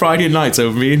was like Friday night, so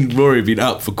me and Rory had been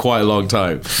up for quite a long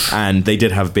time, and they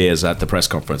did have beers at the press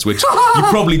conference, which you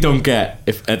probably don't get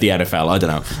at the NFL, I don't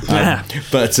know.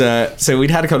 But so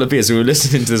we'd had a couple of beers, so we were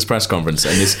listening to this press conference,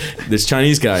 and this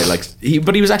Chinese guy, like, he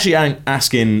was actually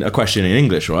asking a question in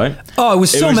English, right? Oh, it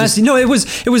was so messy. No, it was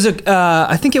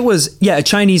I think it was a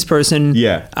Chinese person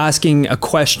asking a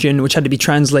question which had to be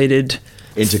translated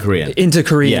into Korean.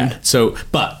 Yeah. So,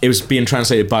 but it was being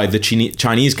translated by the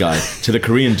Chinese guy to the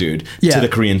Korean dude to the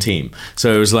Korean team.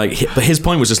 So it was like, but his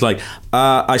point was just like,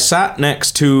 I sat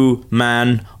next to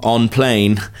man on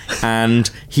plane, and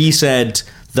he said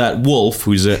that Wolf,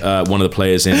 who's one of the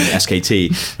players in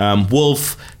SKT,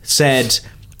 Wolf said,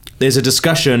 "There's a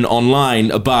discussion online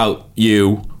about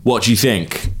you. What do you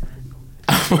think?"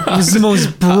 It was the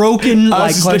most broken I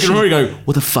was just question. looking at Rory going,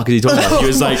 what the fuck is he talking about? He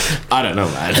was like, I don't know,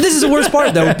 man. And this is the worst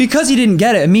part though, because he didn't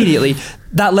get it immediately,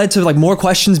 that led to like more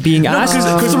questions being asked.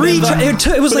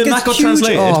 It was like that got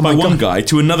translated by one guy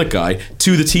to another guy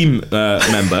to the team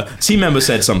member. Team member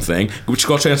said something, which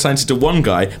got translated to one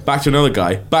guy, back to another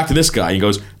guy, back to this guy. He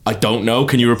goes, I don't know.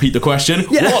 Can you repeat the question?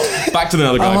 Yeah. What? Back to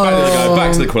another guy, back to the other guy,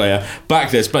 back to the player, back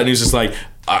to this. But he was just like,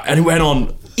 and it went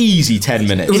on easy 10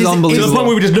 minutes. It was unbelievable. To the point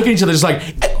where we were just looking at each other, just like,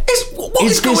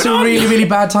 is this a really, really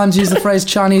bad time to use the phrase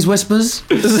Chinese whispers?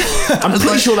 I'm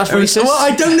pretty sure that's racist. Well,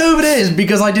 I don't know if it is,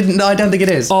 because I don't think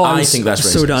it is. I think that's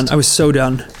racist. So done. I was so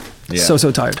done. Yeah.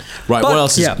 So tired. Right, but, what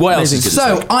else is good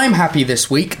So I'm happy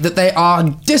this week that they are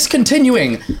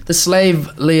discontinuing the Slave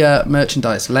Leia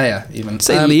merchandise. Leia, even.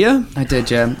 Say Leia? I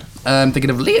did, yeah. Thinking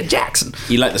of Leah Jackson.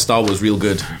 You like the Star Wars real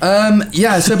good.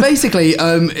 So basically,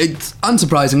 it's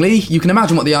unsurprisingly, you can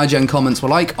imagine what the IGN comments were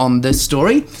like on this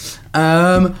story.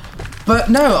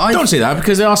 But no, I Don't say that,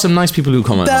 because there are some nice people who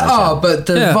comment There on that are, show. but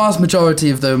the vast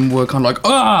majority of them were kind of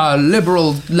like,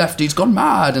 liberal lefties gone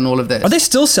mad and all of this. Are they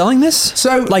still selling this?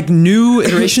 So- like new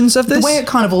iterations of this? The way it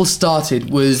kind of all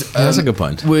started was... That's a good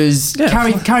point. Was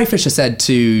Carrie Fisher said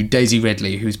to Daisy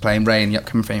Ridley, who's playing Ray in the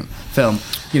upcoming film,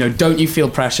 don't you feel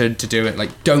pressured to do it?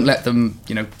 Like, don't let them,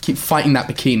 keep fighting that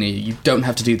bikini. You don't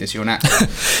have to do this. You're an actor.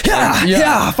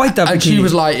 Fight that bikini. And she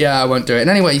was like, I won't do it. And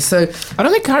anyway, so... I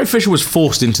don't think Carrie Fisher was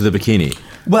forced into the bikini.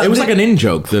 Well, it was like an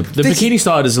in-joke. The bikini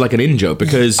started as like an in-joke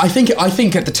because... I think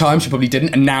at the time she probably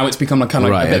didn't, and now it's become like kind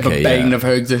of like a bit of a bane of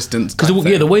her existence. Because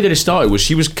the way that it started was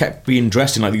she was kept being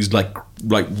dressed in like these like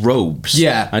robes.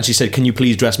 Yeah. And she said, "Can you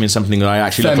please dress me in something that I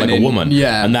actually look like a woman?"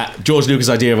 Yeah. And that George Lucas'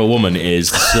 idea of a woman is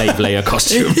the slave Leia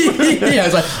costume. Yeah,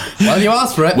 it's like, well, you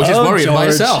asked for it. Which is worrying by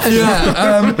itself.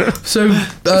 Yeah. So,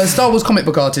 Star Wars comic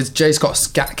book artist J. Scott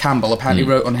Campbell apparently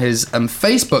wrote on his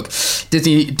Facebook,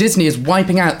 Disney is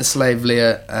wiping out the slave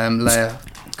Leia.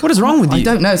 What is wrong with you? I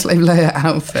don't know, slave Leia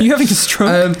outfit. Are you having a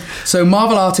stroke? So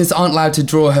Marvel artists aren't allowed to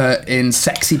draw her in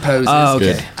sexy poses. Oh,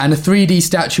 okay. Yeah. And a 3D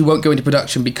statue won't go into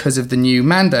production because of the new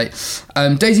mandate.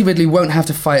 Daisy Ridley won't have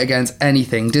to fight against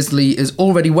anything. Disney is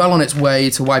already well on its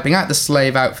way to wiping out the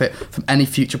slave outfit from any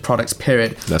future products,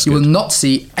 period. That's you good. will not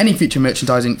see any future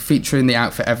merchandising featuring the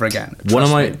outfit ever again. One of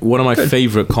my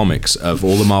favorite comics of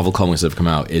all the Marvel comics that have come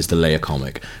out is the Leia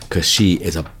comic, because she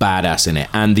is a badass in it,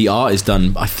 and the art is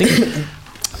done. I think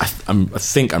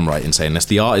I'm right in saying this.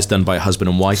 The art is done by a husband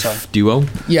and wife duo.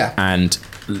 Yeah. And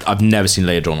I've never seen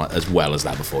Leia drawn as well as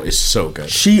that before. It's so good.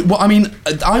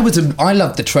 I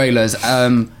loved the trailers.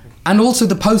 And also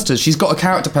the posters. She's got a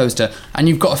character poster, and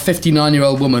you've got a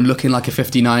 59-year-old woman looking like a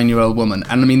 59-year-old woman.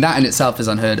 And I mean, that in itself is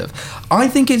unheard of. I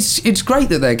think it's great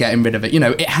that they're getting rid of it.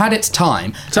 It had its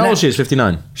time. So how old she is?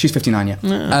 59. She's 59, yeah.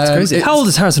 That's crazy. How old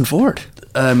is Harrison Ford?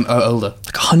 Older.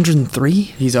 Like 103?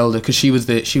 He's older because she was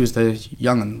the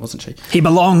young one, wasn't she? He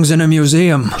belongs in a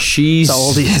museum. She's That's how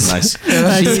old he is. Nice.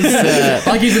 She's,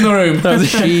 Like he's in the room.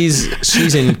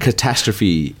 she's in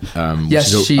Catastrophe.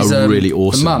 Yes, which is she's a really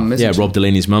awesome. the mum, isn't she? Rob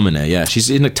Delaney's mum in there. Yeah, she's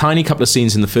in a tiny couple of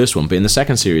scenes in the first one, but in the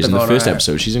second series, in the first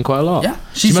episode, she's in quite a lot. Yeah,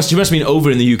 she must have been over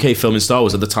in the UK filming Star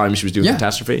Wars at the time she was doing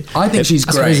Catastrophe. I think she's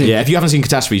great. crazy. Yeah, if you haven't seen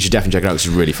Catastrophe, you should definitely check it out. It's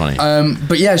really funny.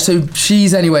 But yeah, so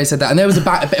she's anyway said that, and there was a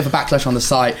bit of a backlash on the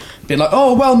site, being like,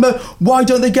 "Oh well, why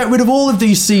don't they get rid of all of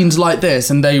these scenes like this?"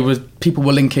 And people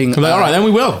were linking. All right, then we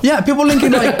will. Yeah, people were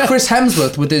linking like Chris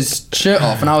Hemsworth with his shirt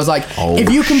off, and I was like, if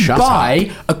you can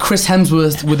buy a Chris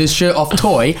Hemsworth with his shirt off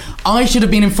toy, I should have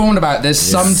been informed about this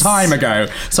some time ago.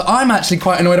 So I'm actually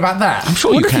quite annoyed about that. I'm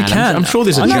sure you can. I'm sure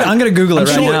there's a. I'm going to Google it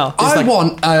right now.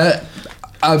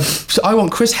 I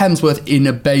want Chris Hemsworth in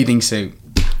a bathing suit.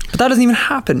 But that doesn't even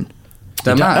happen.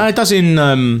 It does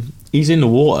in. He's in the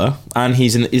water, and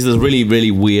he's a really,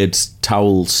 really weird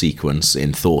towel sequence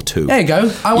in Thor 2. There you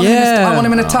go. I want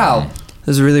him in a towel.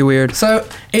 This is really weird. So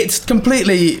it's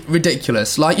completely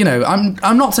ridiculous. Like,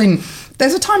 I'm not saying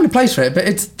there's a time and a place for it, but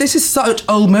this is such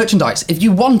old merchandise. If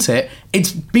you want it,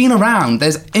 it's been around.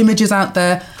 There's images out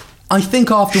there. I think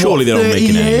after Surely they're not 30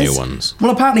 making any years, new ones.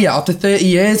 Well, apparently, after 30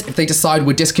 years, if they decide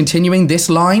we're discontinuing this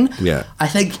line, I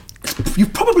think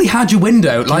you've probably had your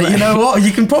window. Like, you know what? You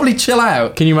can probably chill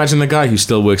out. Can you imagine the guy who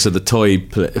still works at the toy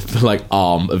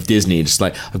arm of Disney, just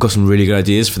like, I've got some really good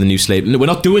ideas for the new slave. No, we're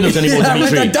not doing those anymore,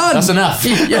 Dimitri. They're done. That's enough.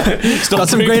 Stop. Got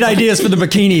some great ideas for the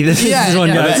bikini. This one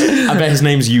does. I bet his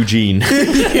name's Eugene.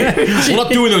 We're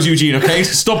not doing those, Eugene, okay?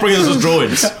 Stop bringing us those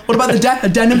drawings. What about the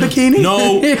denim bikini?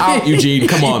 No, out, Eugene,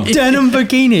 come on. Denim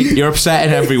bikini. You're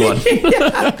upsetting everyone.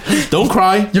 Don't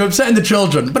cry. You're upsetting the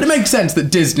children. But it makes sense that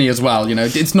Disney as well,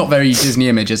 it's not very Disney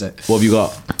image, is it? What have you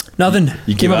got? Nothing.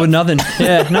 You came give up up? with nothing.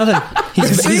 Yeah, nothing.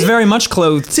 He's very much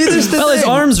clothed. See, there's the his thing.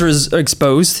 arms are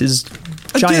exposed. His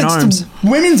giant arms.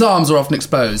 Women's arms are often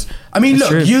exposed. I mean,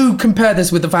 That's look, true. you compare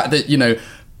this with the fact that,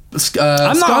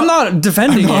 I'm not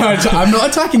defending it. I'm not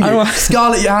attacking you. don't-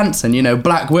 Scarlett Johansson,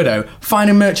 Black Widow,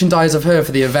 finding merchandise of her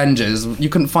for the Avengers, you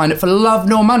couldn't find it for love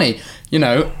nor money,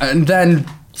 and then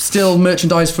still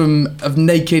merchandise of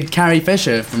naked Carrie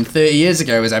Fisher from 30 years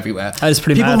ago is everywhere. That is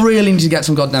pretty People mad. really need to get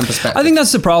some goddamn perspective. I think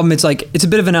that's the problem. It's a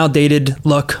bit of an outdated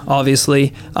look,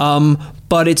 obviously.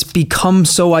 But it's become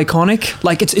so iconic.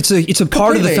 Like it's a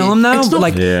part of the Completely. film now. It's But not-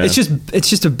 like Yeah. it's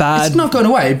just a bad. It's not going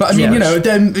away, but I mean, Yeah.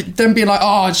 them being like,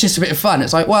 oh, it's just a bit of fun.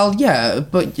 It's like, well, yeah,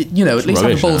 but at least have the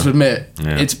rubbish balls now. to admit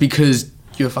Yeah. it's because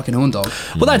you're a fucking horn dog.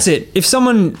 Well, that's it. If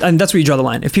someone, and that's where you draw the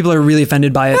line. If people are really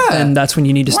offended by it, Yeah. then that's when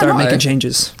you need to Why start not, making eh?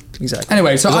 changes. Exactly.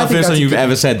 Anyway, so Is I that the think first that's time you've a good-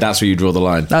 ever said that's where you draw the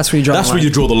line? That's where you draw. That's the where line.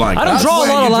 you draw the line. I don't That's draw a where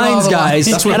lot you of draw lines, the line. guys.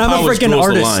 That's where and I'm a Powers freaking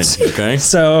draws the artist. line, okay?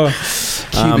 So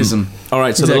Cubism. All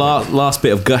right, so Exactly. the last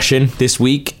bit of gushing this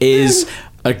week is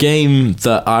a game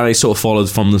that I sort of followed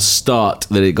from the start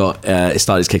that it got. It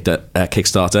started its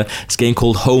Kickstarter. It's a game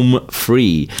called Home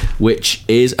Free, which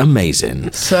is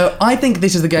amazing. So I think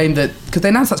this is the game that, because they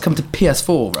announced that's coming to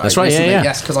PS4, right? That's right, recently. yeah.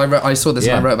 Yes, because I saw this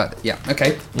Yeah. and I wrote about it. Yeah,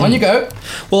 okay. On you go.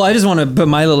 Well, I just want to put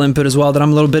my little input as well that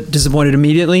I'm a little bit disappointed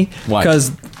immediately. Why?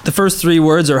 Because the first 3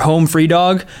 words are home free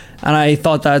dog, and I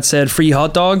thought that said free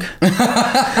hot dog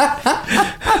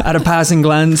at a passing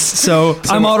glance. So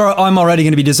I'm already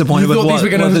going to be disappointed with thought what, these were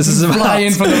going what to this is about. fly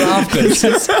in from the rafters.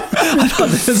 I thought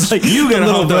this was like You get a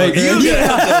little hot dog. bit. You get a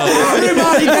hot dog.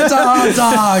 Everybody gets a hot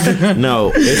dog.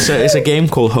 No, it's a game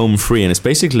called Home Free, and it's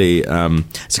basically it's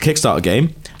a Kickstarter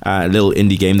game, a little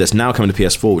indie game that's now coming to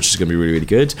PS4, which is going to be really, really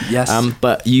good. Yes.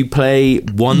 But you play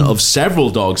one of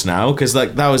several dogs now, because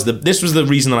like this was the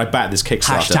reason that I backed this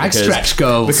Kickstarter. Hashtag stretch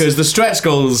goals. Because the stretch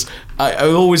goals, I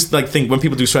always like think when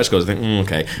people do stretch goals, I think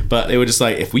okay, but they were just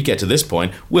like, if we get to this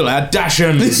point, we'll add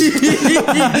Dashens.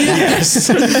 Yes.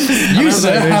 You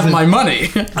sir have my money.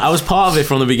 I was part of it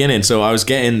from the beginning, so I was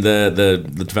getting the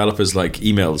developers like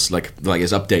emails, like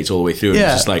as updates all the way through. And Yeah.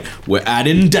 it's just like, we're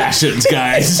adding Dashens,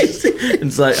 guys.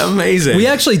 It's like amazing. We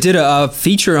actually did a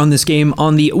feature on this game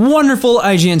on the wonderful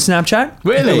IGN Snapchat.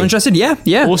 Really? If you're interested? Yeah.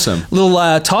 Awesome.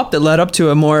 Little top that led up to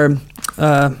a more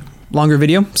longer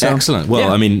video. So, Excellent. Well,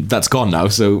 yeah. I mean, that's gone now,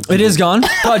 so It is gone,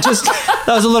 but just that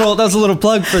was a little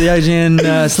plug for the IGN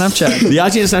Snapchat. the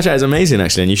IGN Snapchat is amazing,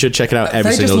 actually, and you should check it out every They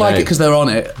just single like day. it because they're on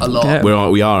it a lot. Yeah.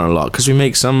 We are on a lot because we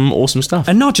make some awesome stuff.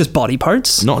 And not just body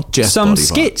parts. Not just some body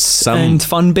skits parts. and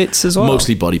fun bits as well.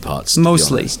 Mostly body parts. to be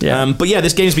Mostly, honest. yeah. But yeah,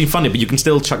 this game's been funny, but you can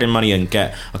still chuck in money and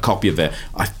get a copy of it.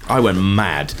 I went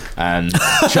mad and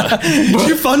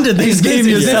You funded this game Is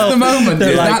this yourself. the moment?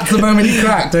 They're like- That's the moment you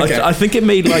cracked. Okay. I think it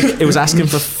made like it was asking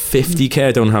for 50k.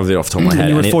 I don't have it off the top of my head.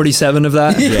 You were and it- 47 of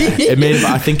that. Yeah, it made.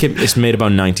 I think it's made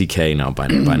about 90k now by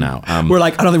now. We're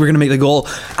like, I don't think we're gonna make the goal.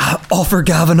 Offer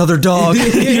Gav another dog.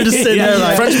 You're just sitting there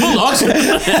like, French bulldogs,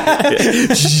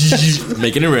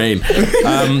 making it rain.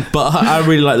 But I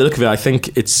really like the look of it. I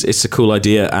think it's a cool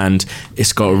idea, and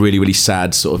it's got a really, really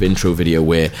sad sort of intro video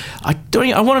where I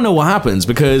want to know what happens,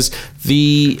 because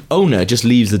the owner just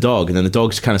leaves the dog, and then the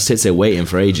dog just kind of sits there waiting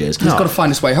for ages. He's got to find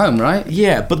his way home, right?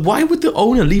 Yeah, but why would the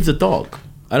owner leave the dog?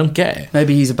 I don't get it.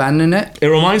 Maybe he's abandoning it. It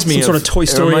reminds me Some sort of Toy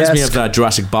It reminds me Story-esque of that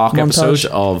Jurassic Park montage. episode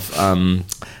of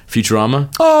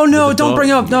Futurama. oh no, With the don't dog.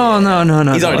 bring up. No.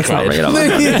 He's already let's not cried. bring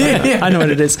it up. I know what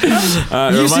it is.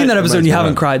 You've seen that episode and you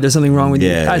haven't cried. There's something wrong with you.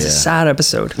 Yeah, That's a yeah. sad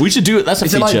episode. We should do it. That's a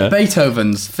Is it feature. like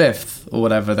Beethoven's Fifth or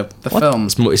whatever, the film?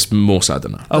 It's more sad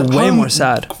than that. Oh, way more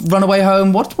sad. Runaway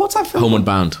Home. What's that film? Homeward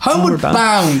Bound. Homeward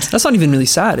Bound. That's not even really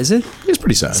sad, is it? It's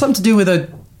pretty sad. Something to do with a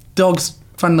dog's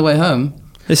finding the way home.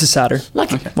 This is sadder.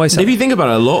 Why sad? If you think about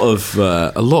it,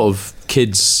 a lot of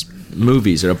kids'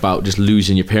 movies are about just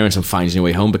losing your parents and finding your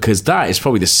way home, because that is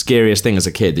probably the scariest thing as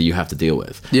a kid that you have to deal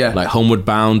with. Yeah. Like Homeward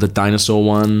Bound, the dinosaur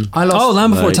one. I lost.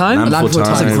 Land Before Like, Time? Land Before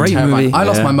That's a Time. great Terrifying. movie. I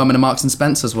lost Yeah. my mum in a Marks and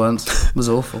Spencer's once. It was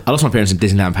awful. I lost my parents in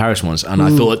Disneyland Paris once, and I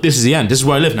thought, this is the end. This is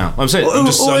where I live now. I'm saying, I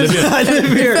live here. I live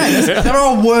here. There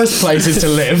are worse places to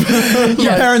live.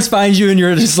 Your parents find you and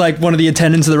you're just like one of the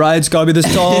attendants of the rides. Gotta be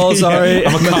this tall, sorry.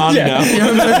 I'm a carny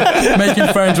now. Making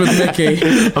friends with Mickey.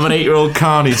 I'm an 8-year-old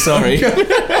carny, sorry.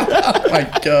 Oh my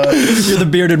god. You're the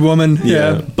bearded woman.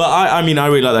 Yeah. But I mean, I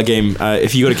really like that game.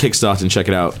 If you go to Kickstarter and check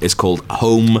it out, it's called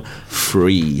Home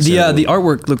Free. The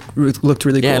artwork looked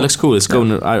really cool. Yeah, it looks cool. It's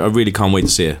going. I really can't wait to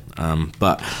see it.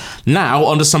 But now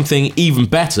onto something even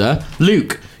better.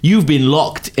 Luke, you've been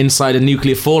locked inside a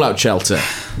nuclear fallout shelter.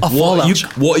 What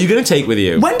are you going to take with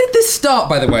you? When did this start,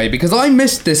 by the way? Because I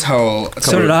missed this whole.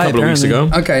 So did I, A couple of weeks apparently.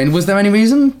 ago. Okay, and was there any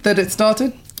reason that it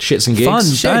started? Shits and gigs. Fun.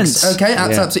 Shigs. Dance. Okay,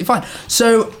 that's Yeah. absolutely fine.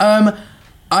 So,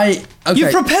 okay.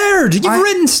 You've prepared. You've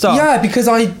written stuff. Yeah, because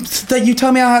that you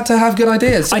told me I had to have good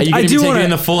ideas. Are you I going to do be taking wanna- in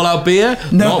the Fallout beer?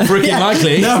 Not freaking Yeah.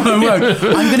 likely. No, I won't.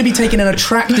 I'm going to be taking an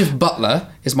attractive butler.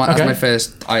 That's Okay. my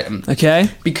first item. Okay.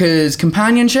 Because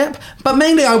companionship, but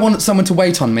mainly I want someone to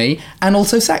wait on me, and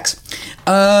also sex.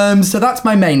 So that's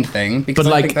my main thing, because But,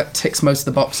 I like- think that ticks most of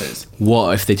the boxes.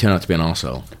 What if they turn out to be an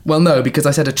arsehole? Well, no, because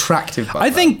I said attractive butler.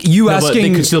 I think you No, but they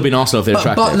asking. could still be an arsehole if they're But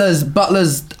attractive.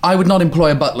 butlers, I would not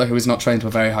employ a butler who is not trained to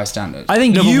a very high standard. I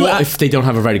think No, but you. what if they don't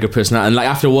have a very good personality? And like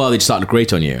after a while, they just start to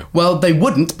grate on you. Well, they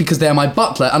wouldn't, because they're my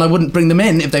butler, and I wouldn't bring them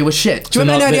in if they were shit. Do you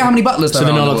have any idea how many butlers there So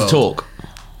are they're in not the allowed to world? talk.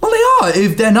 Well, they are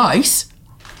if they're nice.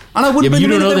 And I wouldn't Yeah, but bring you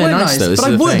them in don't if know they they're weren't nice, though. This But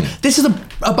is I the would. thing. This is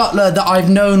a butler that I've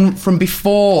known from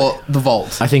before the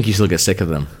vault. I think you still get sick of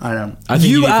them. I don't. I think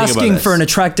You need to think about asking this. for an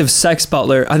attractive sex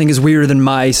butler, I think, is weirder than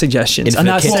my suggestions. I'm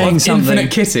Infinite not kitten. saying something.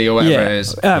 Infinite Kitty or whatever it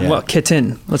is. Well,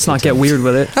 kitten. Let's not get weird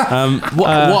with it. What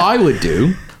I would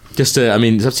do, just to, I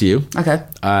mean, it's up to you. Okay.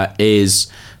 Is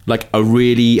like a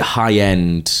really high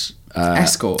end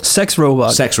Escort. Sex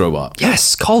robot. sex robot.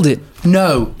 Yes, called it.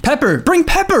 No. Pepper. Bring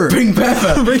Pepper. Bring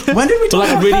Pepper. When did we talk Like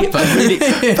a about really, Pepper? a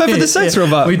really, Pepper the sex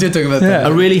robot. We did talk about that.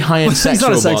 a really high end sex not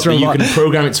a robot sex that you robot. can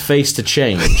program its face to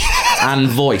change, and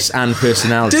voice and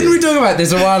personality. Didn't we talk about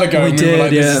this a while ago? We and did, were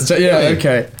like, yeah. this is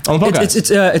okay. on the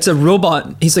podcast? It's a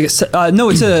robot. He's like it's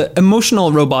a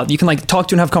emotional robot that you can like talk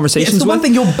to and have conversations It's the with. one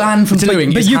thing you're banned from doing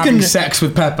but is you having can- sex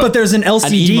with Pepper. But there's an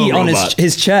LCD emo on robot.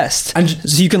 his chest, And-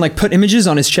 so you can like put images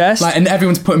on his chest and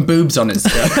everyone's putting boobs on his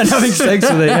chest. and having sex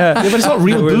with it. Yeah. yeah, but it's not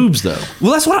real boobs though.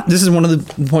 Well, that's what this is one of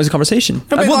the points of conversation.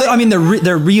 but Well, like- I mean, they're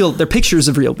real. They're pictures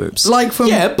of real boobs. Like from...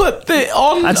 Yeah, but they're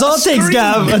on. That's all it takes,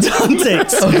 Gav. That's all it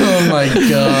takes. Oh my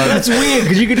god. That's weird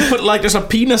because you could put like just a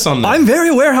penis on there. I'm very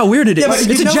aware how weird it is. but It's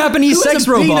you a know- Japanese who has sex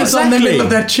a robot. penis on the Exactly. middle of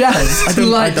their chest.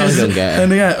 I don't get it.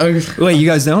 And yeah, okay. Wait, you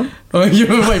guys don't? Oh,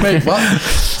 wait, what?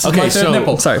 This is Okay, my third so-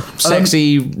 nipple. Sorry.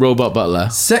 Sexy robot butler.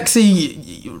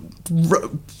 Sexy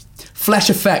flesh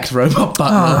effect robot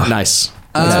butler. Nice.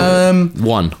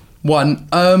 One.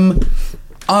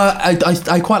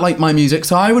 I quite like my music,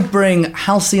 so I would bring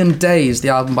Halcyon Days, the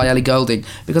album by Ellie Goulding,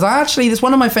 because it's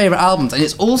one of my favourite albums, and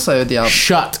it's also the album.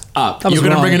 Shut up. was You're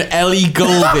going to wrong. bring an Ellie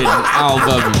Goulding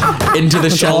album into the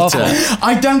shelter. awful.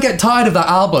 I don't get tired of that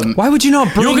album. Why would you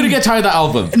not bring? You're going to get tired of that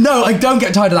album. No, I don't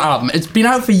get tired of that album. It's been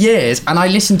out for years, and I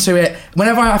listen to it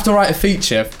whenever I have to write a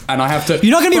feature, and I have to.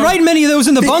 You're not going to be writing many of those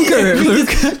in the bunker, Luke.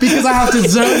 because I have to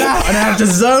zone out and I have to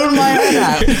zone my head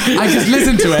out. I just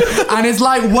listen to it, and it's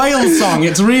like whale song.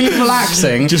 It's really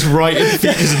relaxing. Just writing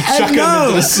features and chucking them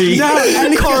into the sea.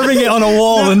 Carving it on a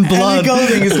wall in blood. Ellie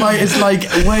Goulding is like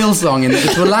whale song, and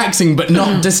it's relaxing but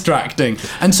not distracting.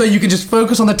 And so you can just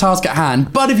focus on the task at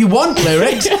hand. But if you want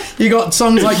lyrics, you got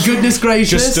songs like Goodness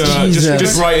Gracious.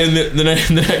 Just writing the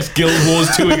next Guild Wars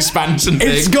 2 expansion thing.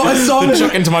 It's got a song. Then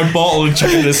chuck into my bottle and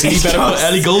chuck into the sea. You better put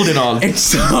Ellie Goulding on. It's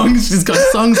songs. It's got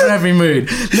songs for every mood.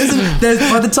 Listen,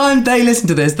 by the time they listen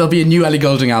to this, there'll be a new Ellie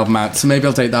Goulding album out. So maybe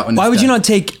I'll take that one. Why would instead. you not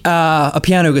take a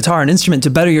piano, guitar, an instrument to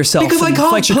better yourself? Because I and can't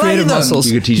flex your play creative them. muscles.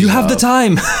 You could teach You have the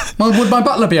yourself. time. Well, would my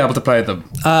butler be able to play them?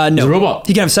 No, He's a robot.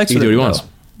 He can have sex He with can do it. what he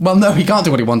wants. Well, no, he can't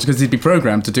do what he wants because he'd be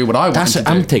programmed to do what I want him to do.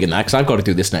 I'm taking that because I've got to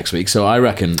do this next week. So I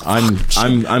reckon I'm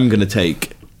going to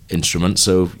take instruments.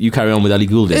 So you carry on with Ellie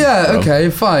Goulding. Yeah, bro. okay,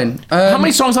 fine. How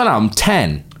many songs on that album?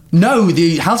 10. No,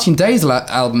 the Halcyon Days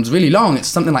album's really long. It's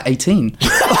something like 18.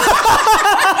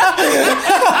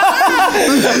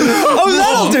 Oh,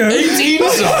 that'll do. 18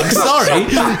 songs. Sorry,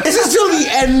 this is till the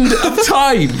end of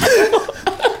time.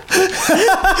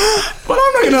 Well,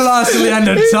 I'm not going to last till the end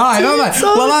of time, am I?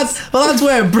 Well, that's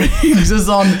where it brings us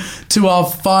on to our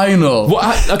final.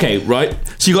 Okay, right.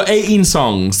 So you got 18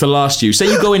 songs to last you.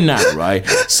 Say you go in now, right?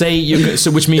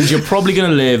 Which means you're probably going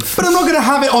to live. But I'm not going to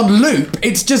have it on loop.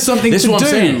 It's just something This is to what do.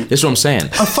 I'm saying. This is what I'm saying.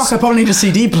 Oh fuck! I probably need a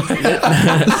CD player.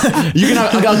 You can.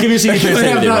 I'll give you a CD player.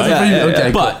 Okay, with it, right?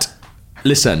 okay, cool. But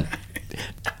listen.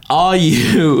 How are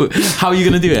you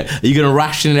going to do it? Are you going to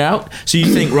ration it out? So you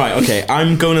think, right, okay,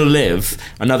 I'm going to live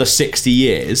another 60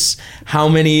 years. How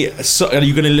many... are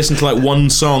you going to listen to like one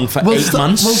song for 8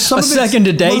 months? some A of it's- second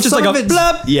a day, well, just like some a of it's-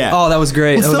 blub. Yeah. Oh, that was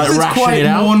great. Well, some That was- of it's ration quite it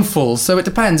out? mournful, so it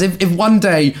depends. If one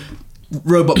day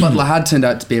Robot Butler had turned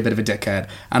out to be a bit of a dickhead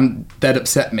and they'd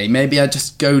upset me, maybe I'd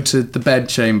just go to the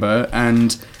bedchamber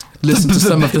and listen to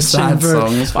some of the sad bedchamber.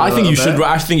 songs. for a I think little bit.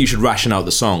 I think you should ration out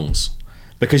the songs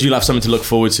because you'll have something to look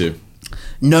forward to.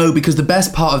 No, because the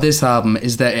best part of this album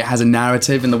is that it has a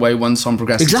narrative in the way one song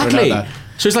progresses to Exactly. another.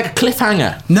 So it's like a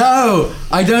cliffhanger. No,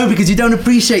 I don't, because you don't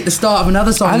appreciate the start of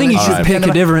another song. I think you and should then-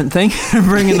 pick a different thing and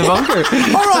bring in the bunker.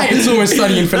 All right, It's Always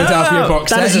Sunny in Philadelphia No,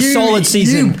 box. that set. is a solid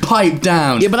season. You pipe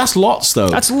down. Yeah, but that's lots though.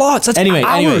 That's lots. That's anyway.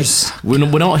 hours. We're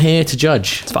not here to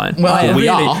judge. It's fine. Well, we really,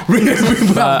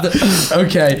 are.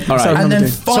 okay. All right. And then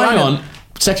So hang finally, on.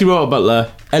 Sexy Robot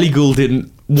Butler, Ellie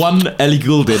Goulding, one Ellie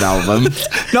Goulding album.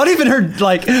 Not even her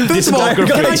like First of all,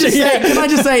 can I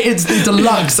just say it's the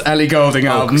deluxe Ellie Goulding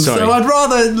album? sorry. So I'd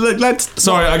rather let's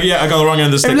Sorry, I got the wrong end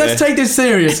of the stick let's there. take this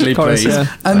seriously, Of course, please.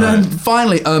 yeah. And then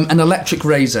finally, an electric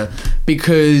razor,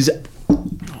 because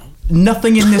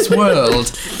nothing in this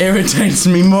world irritates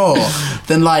me more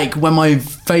than like when my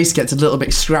face gets a little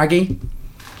bit scraggy.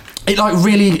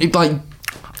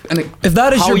 And if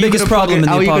that is your biggest problem in the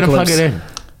How are you going to plug apocalypse, it in?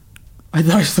 I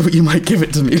thought you might give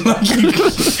it to me.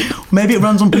 Maybe it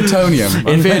runs on plutonium.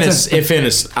 In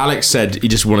fairness, Alex said he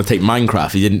just want to take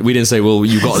Minecraft. We didn't say, well,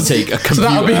 you've got to take a computer.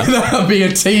 So that'll be a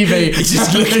TV.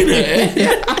 Just looking at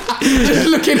it. Just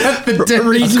looking at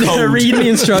the reading the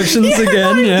instructions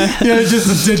again. Yeah,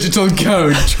 just a digital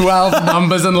code, 12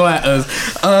 numbers and letters.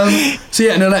 So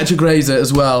yeah, an electric razor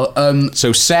as well.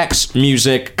 So sex,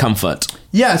 music, comfort.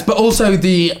 Yes, but also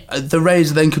the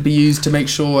razor then could be used to make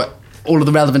sure all of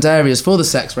the relevant areas for the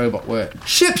sex robot were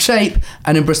ship-shape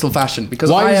and in Bristol fashion,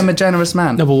 because I am a generous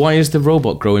man. No, but why is the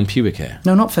robot growing pubic hair?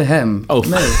 No, not for him. Oh,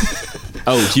 no.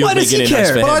 Oh, you're Why does making he it nice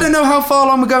care? for him. Well, I don't know how far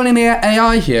along we're going in the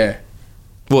AI here.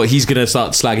 Well, he's going to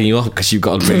start slagging you off because you've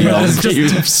got a really long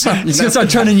pubes. He's going to start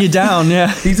turning you down,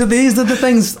 yeah. These are the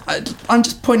things. I'm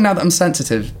just pointing out that I'm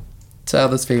sensitive to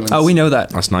others' feelings. Oh, we know that.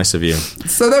 That's nice of you.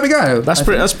 So there we go. That's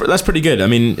pretty good. I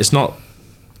mean, it's not...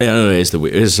 Yeah, no, it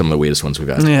is some of the weirdest ones we've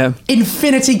had. Yeah.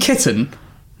 Infinity Kitten.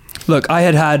 Look, I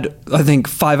had, I think,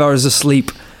 5 hours of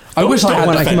sleep. I wish I had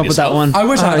when I came up with that one. I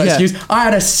wish I had that yeah. excuse. I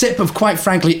had a sip of, quite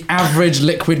frankly, average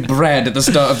liquid bread at the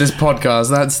start of this podcast.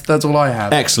 That's all I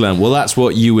had. Excellent. Well, that's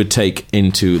what you would take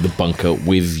into the bunker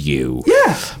with you.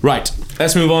 Yeah. Right.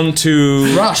 Let's move on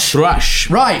to... Rush.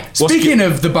 Right. Speaking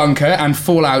of the bunker and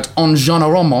Fallout en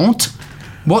general,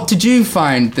 what did you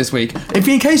find this week?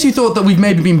 In case you thought that we've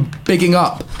maybe been bigging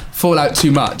up Fallout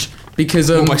too much, because...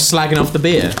 by slagging off the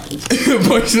beer?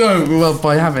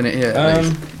 by having it here. at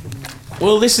least.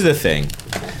 Well, this is the thing.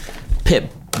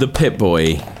 The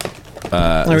Pip-Boy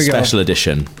special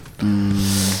edition.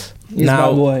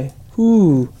 Now, boy.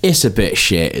 Ooh. It's a bit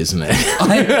shit, isn't it?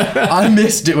 I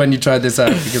missed it when you tried this out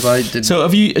because I didn't. So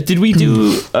did we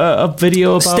do a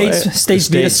video about States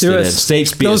beat us to it.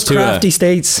 States beat us to it. Those crafty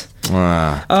states.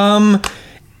 Ah.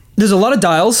 There's a lot of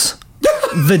dials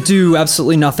that do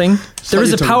absolutely nothing. There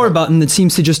is a power button that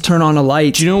seems to just turn on a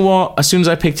light. Do you know what? As soon as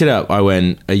I picked it up, I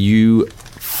went, "Are you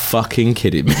fucking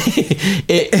kidding me?"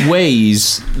 It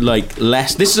weighs like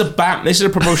less. This is a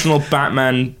promotional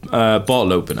Batman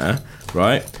bottle opener,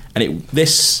 right? And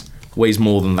this weighs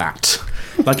more than that.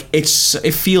 Like it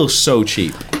feels so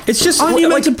cheap. It's just Aren't you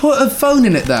meant to put a phone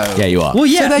in it though? Yeah, you are. Well,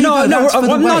 yeah, So there you go, that's for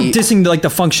the I'm not weight. dissing the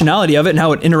functionality of it and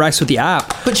how it interacts with the app.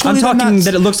 But I'm surely then talking that's-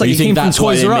 that it looks like you it think came from that's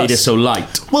why Toys they R made it Us. so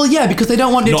light? Well, yeah, because they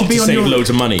don't want it Not to be to on save your loads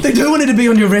of money. They don't want it to be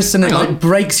on your wrist and it like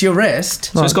breaks your wrist.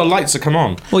 So it's got lights that come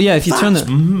on. Well, yeah, if you turn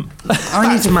the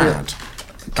I need to Mad.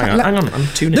 Hang on, I'm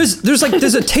tuning.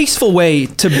 there's a tasteful way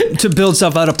to build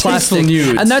stuff out of plastic,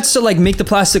 nudes. and that's to like make the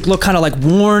plastic look kind of like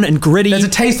worn and gritty. There's a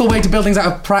tasteful way to build things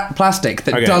out of plastic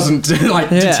that doesn't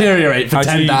deteriorate for How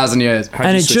do you- 10,000 years.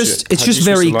 and it's just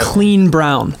very clean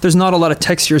brown. There's not a lot of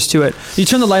textures to it. You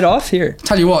turn the light off here.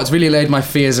 Tell you what, it's really allayed my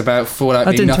fears about Fallout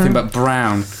being didn't nothing turn- but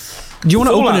brown. Do you want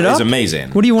to open Fallout it up? is amazing.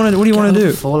 What do you want to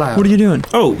do? Fallout. What are you doing?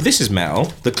 Oh, this is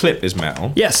metal. The clip is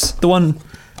metal. Yes, the one.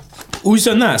 Who's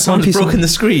done that? Someone's piece of- broken the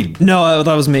screen. No,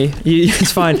 that was me.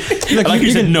 It's fine. Look, Like you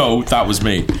you said, can, no, that was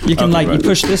me. you can Okay, you right.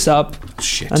 push this up,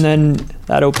 Shit. and then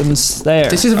that opens there.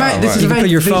 This is a very, you can put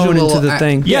your phone into the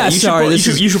thing. Yeah, Yeah, sorry.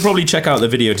 you should probably check out the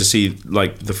video to see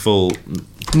like the full.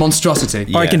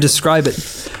 monstrosity. Or I Yeah. can describe it.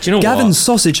 Do you know Gavin's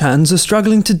what? sausage hands are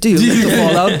struggling to deal with the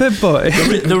Fallout Pip-Boy.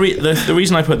 The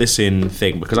reason I put this in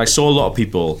thing because I saw a lot of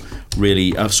people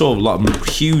really. I saw a lot of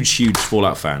huge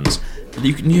Fallout fans.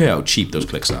 You can hear how cheap those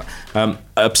clicks are.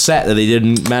 Upset that they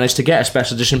didn't manage to get a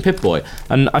special edition Pip-Boy,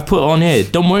 and I put it on here.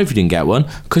 Don't worry if you didn't get one,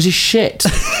 because it's shit.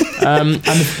 And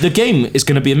the game is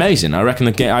going to be amazing. I reckon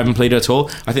the game. I haven't played it at all.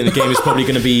 I think the game is probably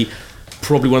going to be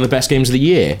one of the best games of the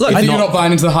year. Look, You're not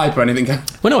buying into the hype or anything.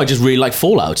 Well, no, I just really like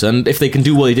Fallout, and if they can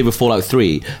do what they did with Fallout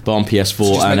 3, but on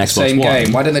PS4 Just and make Xbox the same One.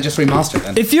 game. Why don't they just remaster it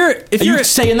then? If you're Are you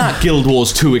saying that Guild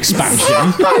Wars 2 expansion?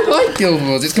 I like Guild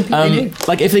Wars. It's completely new.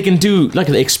 Like if they can do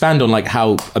they expand on like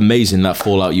how amazing that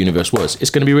Fallout universe was, it's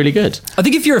going to be really good. I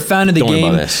think if you're a fan of the Don't worry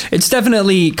game, about this. it's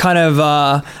definitely kind of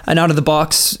an out of the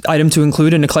box item to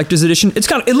include in a collector's edition.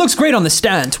 It looks great on the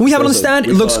stand. When we have it on the stand,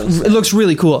 it looks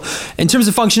really cool. In terms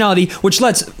of functionality, which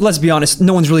let's be honest,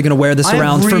 no one's really going to wear this I have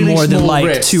around for really more than small like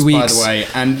wrists, 2 weeks. by the way,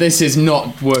 and this is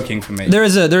not working for me. There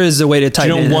is a way to Do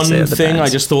tighten you it. know and say one the thing I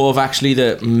bands. just thought of actually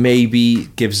that maybe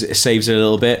saves it a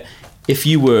little bit? If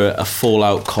you were a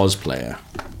Fallout cosplayer,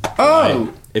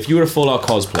 if you were a Fallout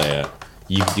cosplayer,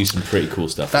 you could do some pretty cool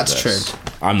stuff. That's with this. true.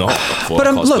 I'm not a Fallout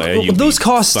But cosplayer. look, You'd those be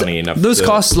costs. funny enough Those to-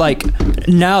 costs like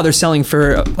now they're selling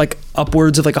for like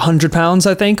upwards of like £100,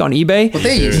 I think, on eBay. Well,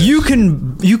 there you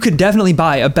go. You could definitely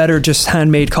buy a better just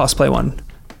handmade cosplay one.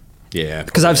 Yeah,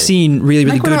 Because I've seen really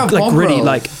Make one good, out of like Bob gritty. roll.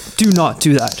 Like, do not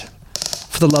do that.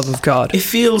 For the love of God. It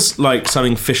feels like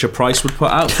something Fisher Price would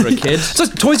put out for a kid. It's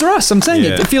like Toys R Us. I'm saying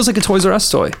Yeah. it feels like a Toys R Us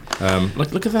toy.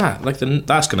 Look at that.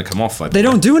 That's going to come off. They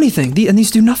don't do anything, and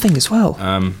these do nothing as well.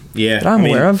 Yeah, that I'm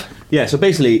aware of. Yeah, so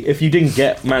basically, if you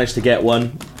didn't manage to get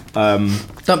one,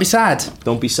 Don't be sad.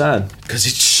 don't be sad because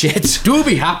it's shit. Do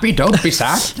be happy, don't be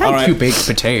sad. Thank right. you, big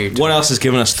potato. What else has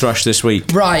given us thrush this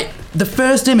week? Right, the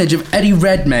first image of Eddie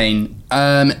Redmayne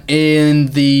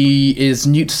is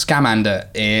Newt Scamander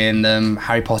in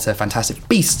Harry Potter Fantastic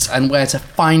Beasts and Where to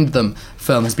Find Them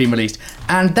film has been released.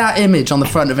 And that image on the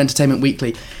front of Entertainment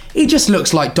Weekly, he just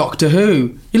looks like Doctor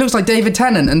Who. He looks like David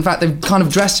Tennant. In fact, they've kind of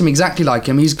dressed him exactly like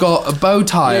him. He's got a bow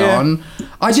tie on.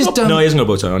 I just don't... No, he hasn't got a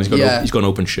bow tie on. He's got, Yeah. he's got an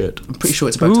open shirt. I'm pretty sure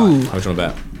it's a bow tie. Ooh. How much you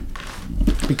want to bet?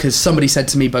 Because somebody said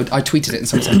to me, I tweeted it and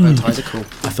somebody said bow ties are cool.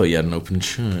 I thought you had an open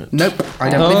shirt. Nope, I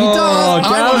don't believe he does.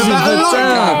 I was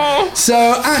about to look.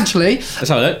 So actually, Let's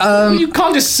have it. You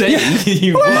can't just say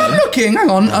you well, I'm looking. Hang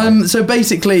on. So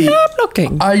basically, I'm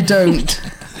looking. I don't.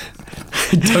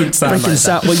 I don't sound Freaking like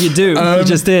sound that. what you do. You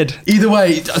just did. Either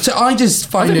way, so I just I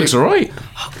find think it it. looks alright.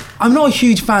 I'm not a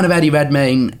huge fan of Eddie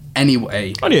Redmayne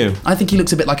anyway. Are you? I think he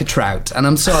looks a bit like a trout, and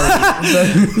I'm sorry.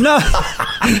 No,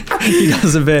 he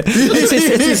does a bit. It's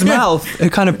his mouth.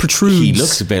 It kind of protrudes. He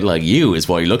looks a bit like you, is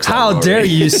what he looks like. How Rory. dare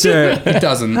you, sir? He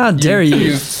doesn't. How dare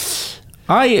you?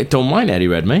 I don't mind Eddie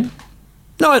Redmayne.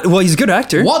 No, well, he's a good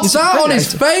actor. What's He's a that great on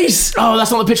his actor. face? Oh, that's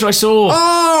not the picture I saw.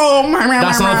 Oh,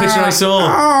 That's not the picture I saw.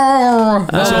 Oh,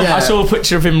 I saw a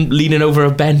picture of him leaning over a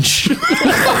bench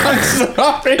I'm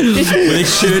sorry. with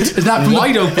his shirt Is that from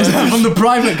wide the, open. Is that from the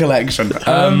private collection?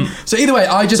 So either way,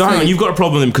 I just So hang think, on, you've got a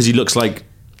problem with him because he looks like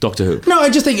Doctor Who. no, I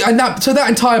just think that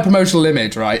entire promotional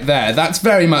image right there, that's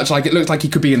very much like it looks like he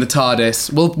could be in the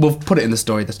TARDIS. We'll put it in the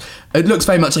story. It looks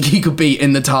very much like he could be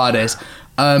in the TARDIS.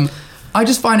 I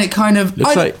just find it kind of.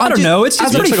 Looks like- I don't know. It's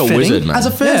as pretty looks like a fitting. wizard, man. As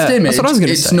a first Yeah, image, that's what I was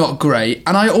gonna it's say. not great,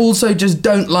 and I also just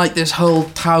don't like this whole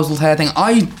tousled hair thing.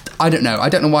 I don't know. I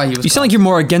don't know why he was. You sound like you're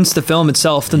more against the film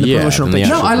itself than the Yeah, promotional than the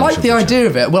picture. No, I actual like the promotional idea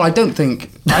of it. Well, I don't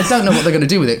know what they're going to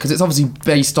do with it because it's obviously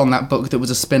based on that book that was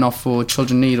a spin-off for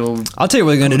Children Need or. I'll tell you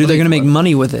what they're going to do. They're going to make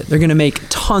money with it. They're going to make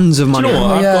tons of money. You know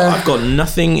what? Yeah. I've got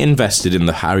nothing invested in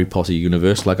the Harry Potter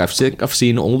universe. Like I've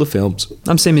seen all the films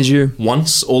I'm same as you.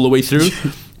 once all the way through,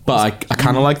 but I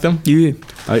kind of like them.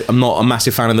 I'm not a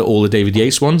massive fan of all the David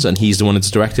Yates ones, and he's the one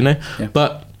that's directing it. Yeah.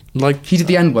 But like, He did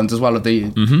the end ones as well. Of the.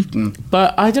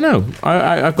 but I don't know.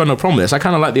 I've got no problem with this. I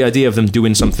kind of like the idea of them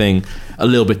doing something a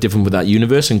little bit different with that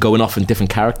universe and going off in different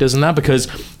characters and that, because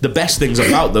the best things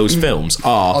about those films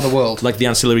are the world. like the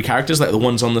ancillary characters, like the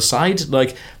ones on the side,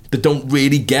 like that don't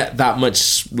really get that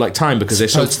much like time because they're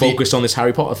so Supposed to be focused on this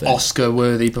Harry Potter thing.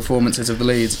 Oscar-worthy performances of the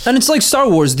leads. And it's like Star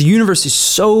Wars. The universe is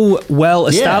so well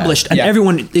established, and Yeah.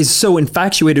 everyone is so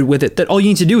infatuated with it that all you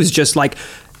need to do is just like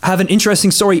have an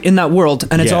interesting story in that world,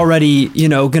 and it's Yeah. already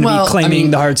going to Well, be claiming I mean,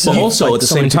 the hearts. But of, also like, at the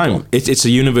so same many time, people. it's a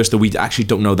universe that we actually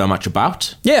don't know that much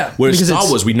about. Yeah, Whereas because Star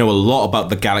it's- Wars, we know a lot about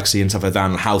the galaxy and stuff like that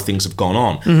and how things have gone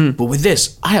on. Mm-hmm. But with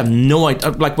this, I have no idea.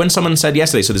 Like when someone said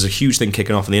yesterday, so there's a huge thing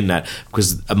kicking off on the internet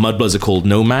because mudbloods are called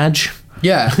Nomad.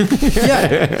 Yeah,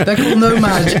 yeah. They're called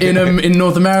Nomad in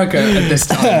North America at this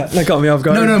time. that got me off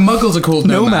guard. No, Muggles are called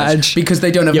Nomad Nomad. because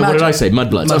they don't have Yeah, magic. what did I say?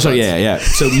 Mudbloods. Oh, sorry, yeah.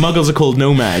 So Muggles are called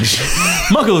Nomad.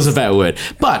 Muggle is a better word.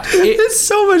 But It's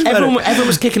so much better. Everyone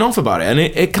was kicking off about it, and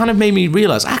it kind of made me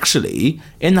realise, actually,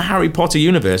 in the Harry Potter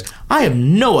universe, I have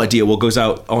no idea what goes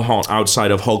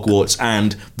outside of Hogwarts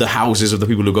and the houses of the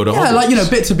people who go to Hogwarts. Yeah, like,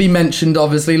 bits have been mentioned,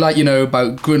 obviously, like,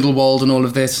 about Grindelwald and all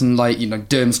of this, and, like,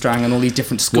 Durmstrang and all these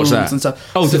different schools What's that? and stuff.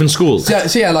 Oh, different schools.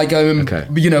 So yeah, like, Okay.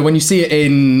 when you see it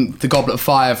in The Goblet of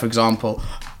Fire, for example,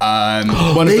 one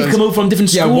of They've those- come over from different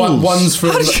schools. Yeah, one's from...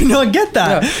 How did you not get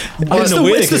that? Yeah. It's know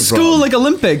where it's they the came school from. like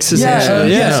Olympics,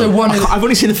 essentially. yeah, so one is... I've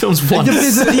only seen the films once.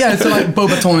 Yeah, so like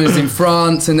Beauxbaton is in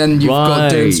France, and then you've got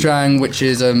Right. Durmstrang, which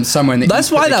is somewhere in the That's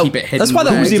east, why but they that- keep it hidden. that's why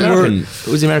that Who's the They American?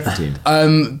 Who's the American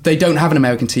team? They don't have an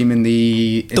American team in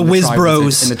the Whiz Tri-Wizard-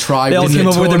 Bros. in the Tri. They all came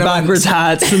over with their tournament. backwards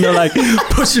hats and they're like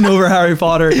pushing over Harry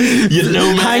Potter,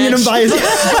 hanging him by his.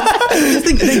 I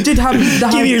think they did have.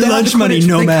 Give me your they had lunch the money, Quidditch-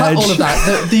 no they cut match. all of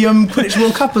that. The Quidditch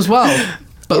World Cup as well.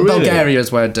 But really? Bulgaria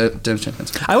is where Durmstrang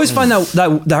is. I always find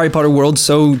that the Harry Potter world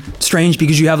so strange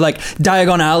because you have like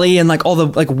Diagon Alley and like all the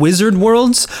like wizard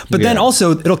worlds, but then Yeah.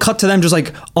 also it'll cut to them just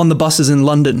like on the buses in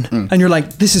London, and you're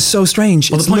like, this is so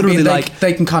strange. Well, It's the point literally being, like.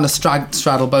 they can kind of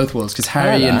straddle both worlds because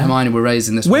Harry and Hermione were raised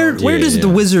in this Where world. where Yeah, does yeah. the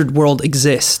wizard world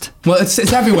exist? Well, it's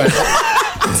everywhere.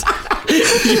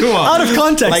 Out of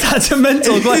context, that's a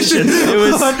mental question. It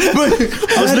was.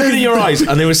 I was looking at your eyes,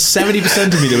 and there was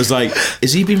 70% of me that was like,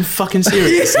 "Is he being fucking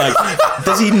serious? Like,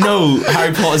 does he know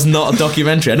Harry Potter's not a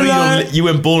documentary? I know you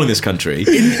weren't born in this country.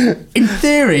 In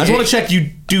theory, I just want to check you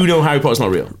do know Harry Potter's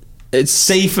not real. It's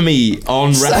Say for me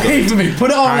on record. say to me,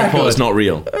 put it on Harry record. Potter's not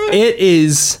real. it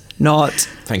is not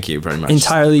Thank you very much.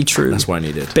 entirely true. That's what I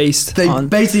needed. Based on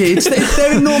Basically,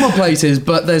 they're in normal places,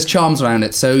 but there's charms around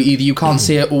it. So either you can't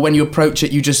see it, or when you approach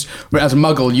it, you just, as a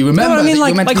Muggle, you remember. No, I mean, that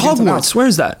you're meant like to be doing something Hogwarts. else. Where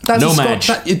is that? That's No a match.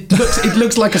 it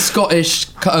looks like a Scottish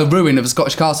ruin of a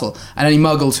Scottish castle, and any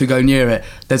Muggles who go near it,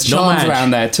 there's No charms match.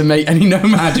 around there to make any no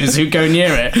mages who go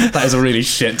near it. That is a really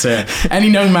shit term. Any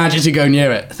no mages who go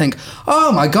near it think,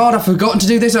 oh my god, I've forgotten to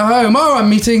do this at home. Oh, I'm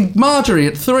meeting Marjorie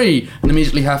at 3, and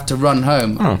immediately have to run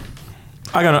home.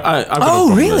 I've got no Oh, problem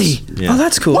with really? this. Yeah. Oh,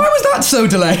 that's cool. Why was that so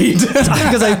delayed?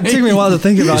 Because it took me a while to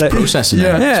think about It's it. processing it.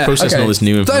 Yeah. It's processing Okay. all this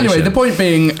new So information. anyway, the point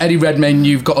being, Eddie Redmayne,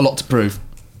 you've got a lot to prove.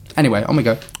 Anyway, on we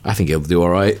go. I think he'll do all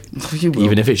right, You will.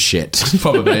 even if it's shit.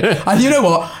 Probably. And you know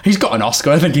what? He's got an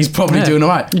Oscar. I think he's probably Yeah. doing all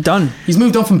right. Done. He's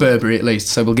moved on from Burberry at least,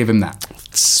 so we'll give him that.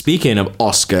 Speaking of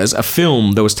Oscars, a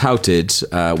film that was touted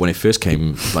when it first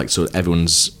came, like sort of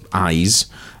everyone's eyes,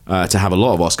 to have a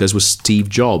lot of Oscars was Steve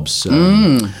Jobs.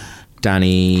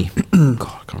 Danny, God,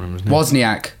 I can't remember his name.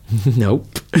 Wozniak.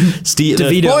 Nope. Steve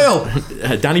DeVito.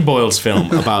 Boyle! Danny Boyle's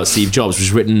film about Steve Jobs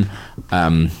was written.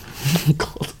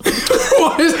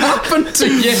 What has happened to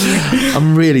you?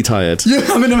 I'm really tired. You're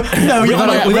having a... No, you're we've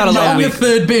had a on long your week.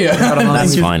 third beer.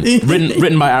 That's fine.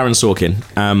 Written by Aaron Sorkin,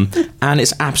 and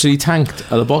it's absolutely tanked at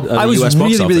the, I was US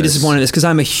box really, really office. disappointed in this because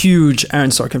I'm a huge Aaron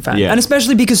Sorkin fan. Yeah. And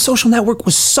especially because Social Network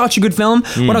was such a good film.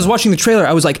 When I was watching the trailer,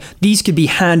 I was like, these could be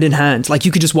hand in hand. Like,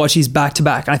 you could just watch these back to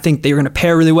back. And I think they were going to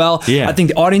pair really well. Yeah. I think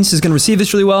the audience is going to receive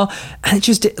this really well. And it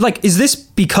just, like, is this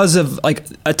because of, like,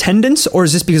 attendance or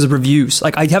is this because of reviews?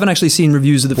 Like, I haven't actually seen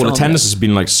reviews of the Well, film. attendance has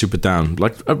been like super down.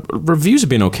 Like reviews have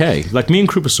been okay. Like me and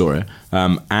Krupa saw it,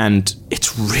 and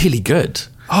it's really good.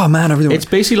 Oh, man, I really It's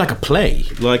basically like a play.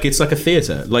 Like it's like a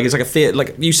theater. Like it's like a theater.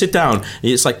 Like you sit down.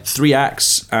 It's like 3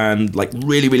 acts and like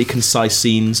really, really concise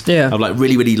scenes. Yeah. Of like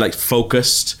really, really like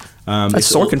focused.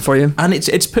 That's Sorkin for you. and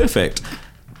it's perfect.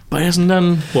 But it hasn't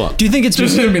done what? Do you think it's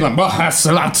Just going to be like, well, that's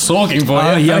talking for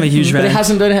Oh, you. yeah, I'm a huge But it fan.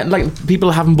 hasn't done. Like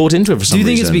people haven't bought into it for some Do you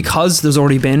think reason. it's because there's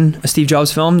already been a Steve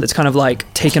Jobs film that's kind of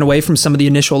like taken away from some of the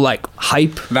initial like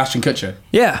hype? Ashton Kutcher.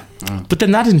 Yeah. But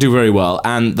then that didn't do very well,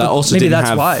 and that also maybe didn't that's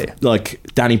have why. like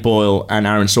Danny Boyle and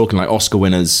Aaron Sorkin like Oscar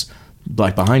winners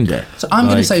like behind it. So I'm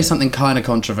going to Like- say something kind of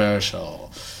controversial.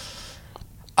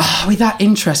 Are we that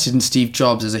interested in Steve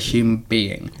Jobs as a human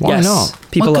being? Why Yes. not?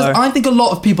 People Well, 'cause are. I think a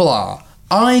lot of people are.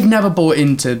 I've never bought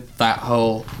into that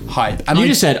whole hype. And You I-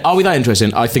 just said, "Are we that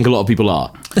interested?" I think a lot of people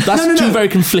are. That's No. two very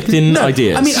conflicting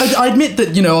ideas. I mean, I admit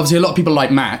that, you know, obviously a lot of people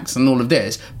like Max and all of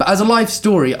this, but as a life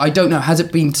story, I don't know, has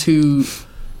it been too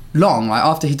long? Like,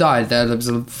 after he died, there was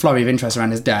a flurry of interest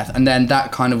around his death, and then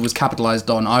that kind of was capitalised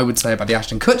on, I would say, by the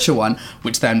Ashton Kutcher one,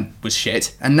 which then was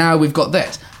shit, and now we've got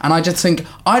this. And I just think,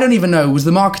 I don't even know, was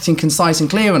the marketing concise and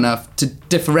clear enough to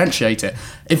differentiate it?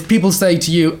 If people say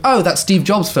to you, oh, that's Steve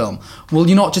Jobs' film, will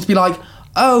you not just be like,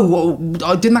 oh,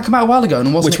 well, didn't that come out a while ago,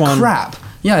 and wasn't Which it one? crap?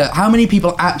 Yeah, how many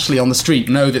people actually on the street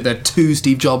know that there are 2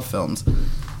 Steve Jobs films?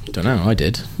 don't know. I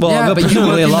did. Well, yeah, but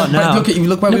presumably a lot now. Look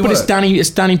where No, we but were. it's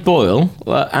Danny Boyle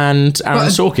and Aaron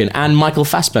But- Sorkin and Michael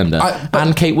Fassbender but-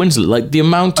 and Kate Winslet. Like the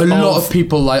amount A of lot of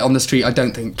people like on the street, I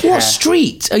don't think care. What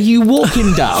street are you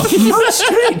walking down? What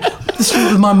street? The street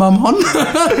with my mum on.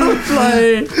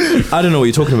 Like, I don't know what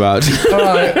you're talking about.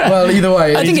 alright, well, either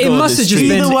way. I think it must have just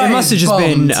been. Either way, It must have just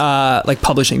been bummed. like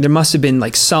publishing. There must have been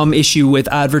like some issue with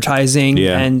advertising,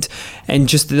 Yeah. and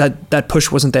just that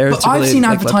push wasn't there. But to I've really, seen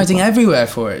like, let advertising people- everywhere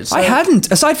for it. So I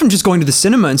hadn't. Aside from just going to the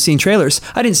cinema and seeing trailers,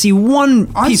 I didn't see one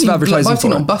I've piece seen, of advertising I've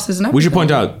seen for it on it. buses and everything. We should point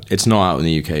out it's not out in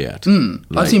the UK yet.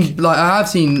 I have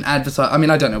seen advertising. I mean,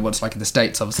 I don't know what it's like in the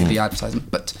States, obviously, the advertising,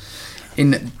 but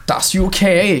in das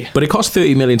UK. But it cost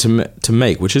 30 million to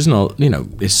make, which is not,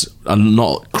 it's a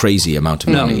not crazy amount of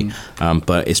No. money.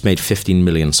 But it's made 15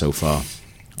 million so far.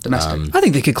 Domestic. I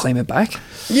think they could claim it back.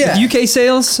 Yeah. With UK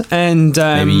sales and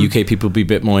Maybe UK people would be a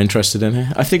bit more interested in it.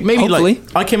 I think maybe Hopefully.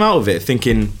 I came out of it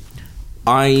thinking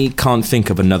I can't think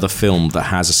of another film that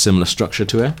has a similar structure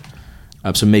to it.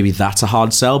 So maybe that's a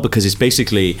hard sell because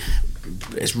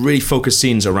it's really focused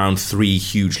scenes around 3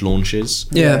 huge launches.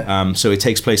 Yeah. So it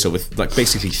takes place over like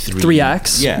basically 3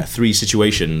 acts. Yeah, 3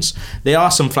 situations. There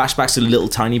are some flashbacks to little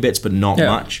tiny bits, but not Yeah.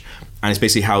 much. And it's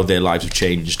basically how their lives have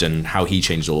changed and how he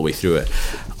changed all the way through it.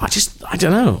 I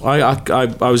don't know.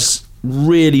 I was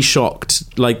really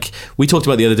shocked. Like we talked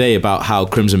about the other day about how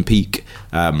Crimson Peak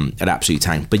had absolutely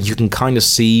tanked, but you can kind of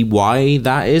see why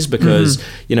that is because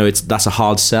that's a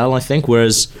hard sell, I think.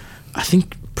 Whereas I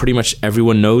think pretty much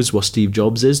everyone knows what Steve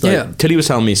Jobs is. Like, Tilly was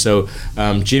telling me, so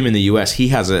Jim in the US, he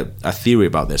has a theory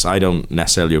about this. I don't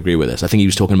necessarily agree with this. I think he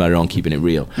was talking about it on Keeping It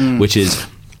Real, which is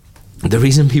the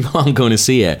reason people aren't going to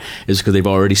see it is because they've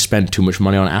already spent too much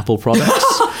money on Apple products.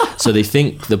 So they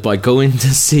think that by going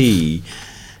to see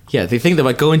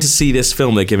this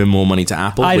film, they're giving more money to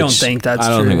Apple. I don't think that's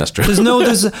true. I don't think that's true.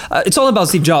 It's all about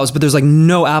Steve Jobs, but there's like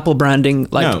no Apple branding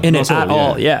in it at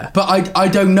all. Yeah. But I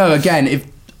don't know. Again,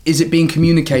 is it being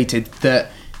communicated that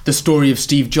the story of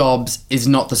Steve Jobs is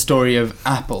not the story of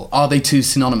Apple? Are they two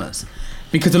synonymous?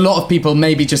 Because a lot of people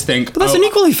maybe just think... But that's an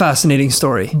equally fascinating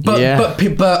story. But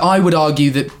I would argue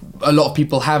that a lot of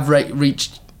people have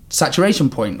reached saturation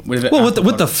point with it. Well,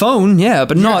 with the phone,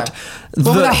 but not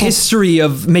the history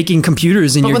of making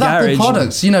computers in your garage. Apple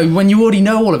products, when you already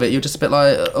know all of it, you're just a bit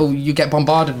like, you get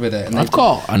bombarded with it. And I've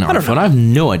got an iPhone. I have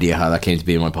no idea how that came to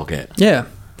be in my pocket. Yeah.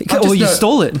 Well, you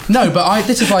stole it. No, but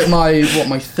this is like my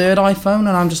third iPhone, and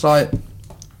I'm just like...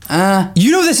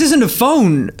 this isn't a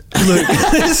phone. Look,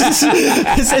 this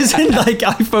isn't like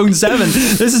iPhone 7.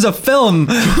 This is a film.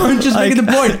 I'm just making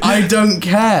the point. I don't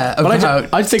care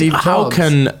about I think Steve Jobs. How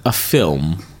can a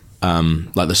film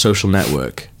like The Social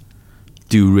Network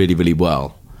do really, really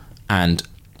well? And,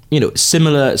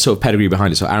 similar sort of pedigree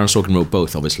behind it. So Aaron Sorkin wrote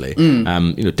both, obviously.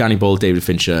 Danny Boyle, David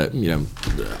Fincher,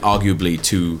 arguably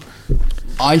two...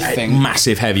 I think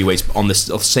massive heavyweights on the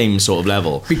same sort of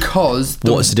level. Because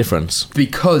what's the difference?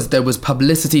 Because there was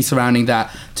publicity surrounding that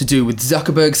to do with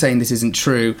Zuckerberg saying this isn't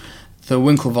true, the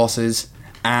Winklevosses,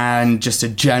 and just a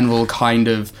general kind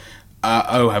of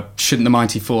shouldn't the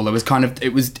mighty fall.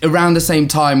 It was around the same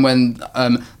time when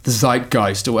the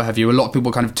zeitgeist or what have you, a lot of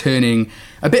people kind of turning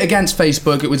a bit against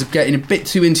Facebook. It was getting a bit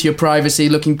too into your privacy,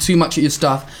 looking too much at your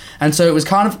stuff, and so it was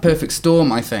kind of a perfect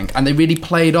storm, I think, and they really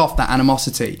played off that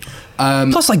animosity.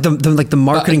 Plus, the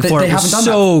marketing for it was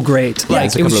so great. Yeah,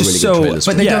 it was just so.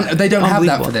 But they don't have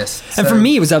that for this. And for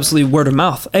me, it was absolutely word of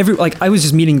mouth. I was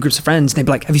just meeting groups of friends, and they'd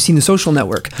be like, "Have you seen The Social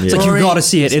Network?" It's like, you got to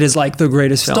see it. It is like the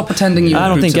greatest film. Stop pretending you. I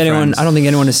don't think anyone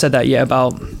has said that yet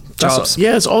about Jobs.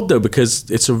 It's odd though because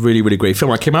it's a really, really great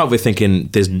film. I came out of it thinking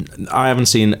I haven't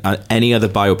seen any other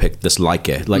biopic that's like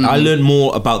it. Like I learned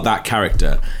more about that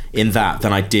character in that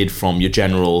than I did from your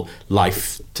general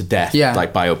life to death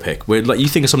like biopic. Where like you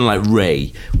think of something like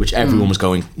Ray, which everyone was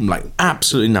going like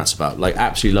absolutely nuts about, like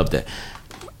absolutely loved it.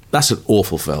 That's an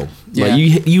awful film. Like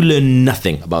you learn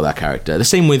nothing about that character. The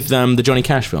same with the Johnny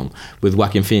Cash film with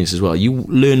Joaquin Phoenix as well. You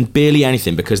learn barely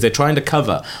anything because they're trying to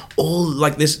cover all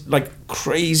like this like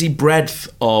crazy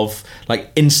breadth of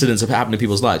like incidents that happen in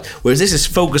people's lives. Whereas this is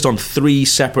focused on 3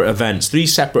 separate events, 3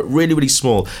 separate, really, really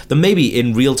small. That maybe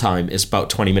in real time is about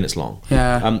 20 minutes long.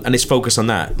 Yeah. And it's focused on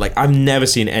that. Like I've never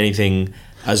seen anything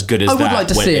as good as that. I would like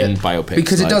to see in it biopics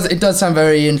because it does sound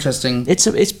very interesting. It's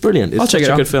brilliant. It's check it such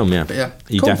a out. good film. Yeah,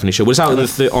 you Cool. definitely should. Well, it's out on the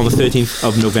 13th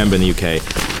of November in the UK.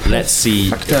 Let's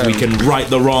see if we can right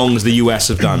the wrongs the US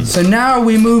have done. So now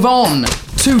we move on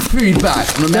to feedback.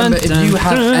 And remember, if you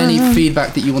have any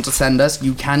feedback that you want to send us,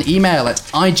 you can email at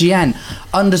IGN_UK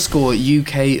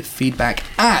feedback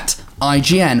at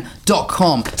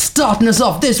IGN.com. Starting us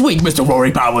off this week, Mr.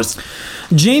 Rory Powers.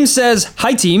 James says,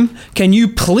 "Hi team, can you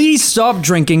please stop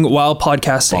drinking while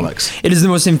podcasting? Bollocks. It is the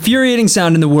most infuriating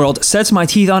sound in the world, sets my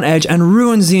teeth on edge, and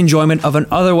ruins the enjoyment of an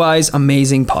otherwise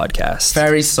amazing podcast."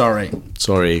 Very sorry.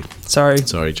 Sorry,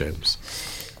 James.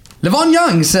 Levon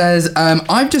Young says,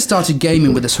 I've just started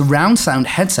gaming with a surround sound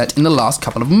headset in the last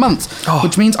couple of months,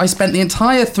 which means I spent the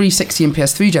entire 360 and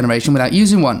PS3 generation without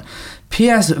using one.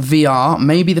 PSVR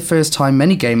may be the first time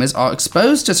many gamers are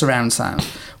exposed to surround sound.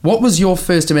 What was your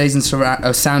first amazing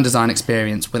sound design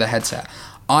experience with a headset?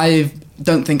 I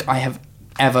don't think I have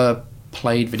ever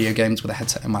played video games with a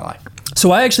headset in my life.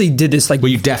 So I actually did this like...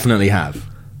 Well, you definitely have.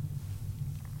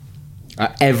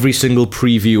 Every single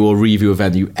preview or review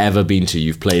event you've ever been to,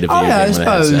 you've played a video game with a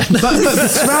headset. But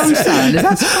surround sound, is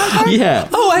that surround? Yeah.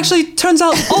 Oh, actually, turns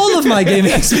out all of my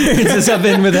gaming experiences have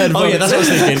been with headphones. Oh yeah, that's what I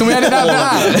was thinking. Can we edit that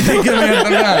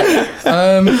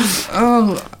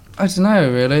out? I don't know,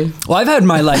 really. Well, I've had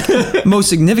my most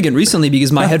significant recently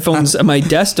because my headphones at my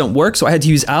desk don't work, so I had to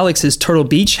use Alex's Turtle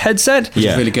Beach headset.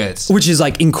 Yeah. Really good. Which is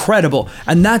incredible.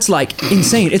 And that's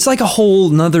insane. It's like a whole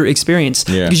nother experience.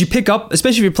 Yeah. Because you pick up,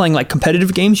 especially if you're playing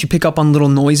competitive games, you pick up on little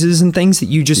noises and things that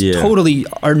you just totally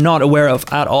are not aware of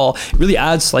at all. It really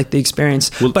adds the experience.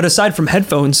 But aside from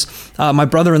headphones, my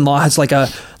brother-in-law has a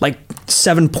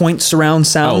 7-point surround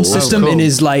sound system cool. in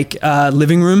his like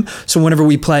living room. So whenever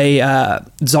we play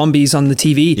zombies on the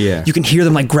TV, you can hear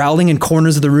them like growling in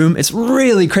corners of the room. It's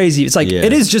really crazy. It's like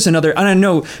it is just another, and I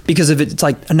know because of it, it's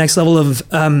like a next level of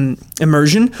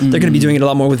immersion. They're going to be doing it a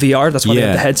lot more with VR. That's why they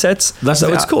have the headsets.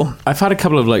 It's cool. I've had a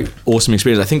couple of like awesome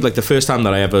experiences. I think like the first time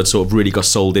that I ever sort of really got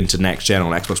sold into next gen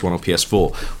on Xbox One or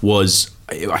PS4 was,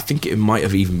 I think it might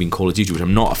have even been Call of Duty, which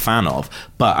I'm not a fan of,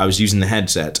 but I was using the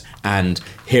headset and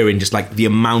hearing just like the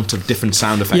amount of different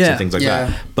sound effects and things like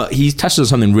that. But he touched on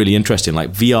something really interesting.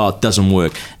 Like VR doesn't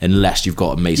work unless you've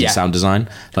got amazing sound design.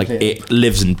 Like it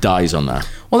lives and dies on that.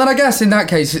 Well, then I guess in that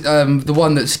case, the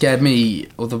one that scared me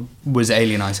was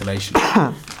Alien Isolation.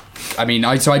 I mean,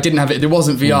 I didn't have it. It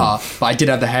wasn't VR, but I did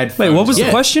have the headphones. Wait, what was the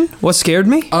question? What scared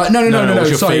me?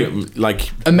 No. Sorry,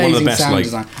 like amazing one of the best, sound like,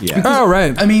 design. Yeah. Oh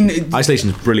right. I mean,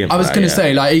 Isolation is brilliant. I was going to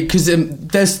say, like,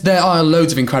 because there are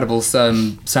loads of incredible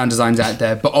sound designs out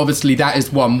there, but obviously that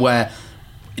is one where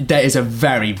there is a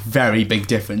very, very big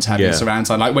difference having surround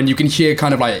sound. Like when you can hear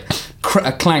kind of like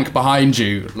a clank behind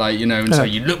you, like, you know, and so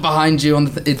you look behind you on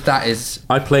that is.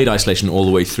 I played Isolation all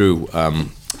the way through.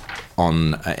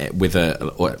 On with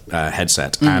a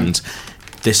headset, and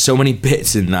there's so many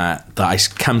bits in that I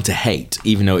come to hate,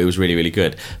 even though it was really, really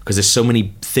good, because there's so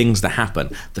many things that happen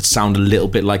that sound a little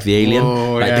bit like the Alien.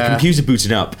 The computer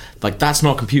booting up, like that's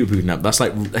not computer booting up. That's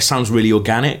like, it sounds really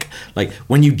organic. Like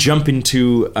when you jump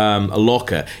into a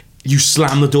locker, you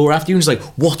slam the door after you, and it's like,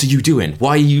 what are you doing?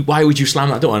 Why would you slam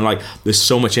that door? And like, there's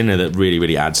so much in there that really,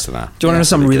 really adds to that. Do you want to know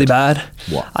something really bad?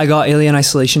 What? I got Alien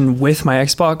Isolation with my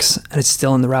Xbox, and it's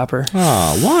still in the wrapper.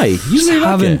 Ah, why? You really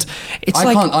haven't. Like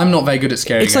I can't. I'm not very good at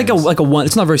scary It's games. like a one.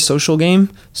 It's not a very social game.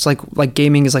 It's like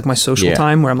gaming is like my social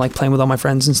time where I'm like playing with all my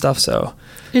friends and stuff. So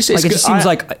It's like it good. just seems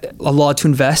like a lot to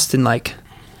invest in. Like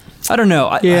I don't know.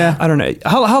 I don't know.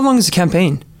 How long is the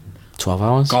campaign? 12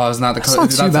 hours? God, isn't that the That's not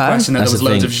too bad. question that That's there was the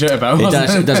loads thing. of shit about?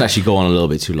 It does actually go on a little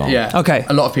bit too long. Yeah. Okay.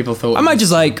 A lot of people thought I might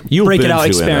just like You'll break it burn out, through it,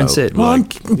 experience though. it. Well,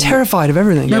 Like- I'm terrified of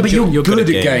everything. No, but you're good at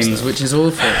games, games, which is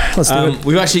awful. Let's do it.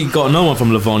 We've actually got another one from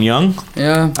Lavon Young.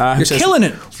 Yeah. Who You're says, killing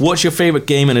it. What's your favourite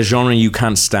game in a genre you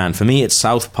can't stand? For me, it's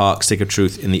South Park Stick of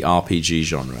Truth in the RPG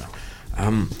genre.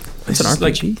 It's an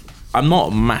RPG. I'm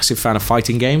not a massive fan of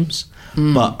fighting games,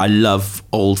 but I love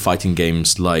old fighting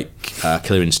games like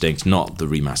Killer Instinct, not the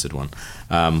remastered one.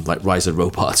 Like Rise of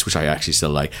Robots, which I actually still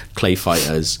like. Clay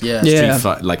Fighters,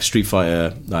 Street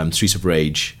Fighter, Streets of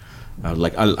Rage,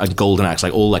 like Golden Axe,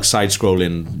 like all like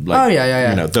side-scrolling. Like,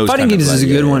 you know, those Fighting kind of, games is a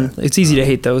like, good one. It's easy to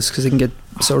hate those because they can get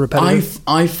so repetitive.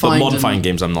 I But find modern fighting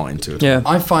games, I'm not into it. Yeah.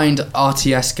 I find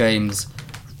RTS games,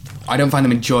 I don't find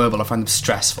them enjoyable. I find them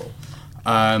stressful,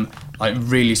 like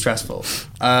really stressful.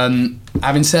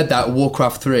 Having said that,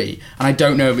 Warcraft 3, and I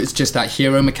don't know if it's just that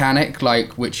hero mechanic,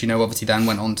 like which, you know, obviously then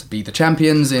went on to be the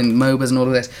champions in MOBAs and all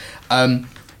of this.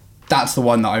 That's the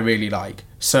one that I really like.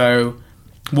 So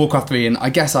Warcraft 3 and I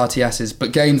guess RTSs,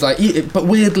 but games like, but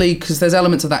weirdly, because there's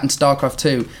elements of that in StarCraft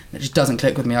 2, it just doesn't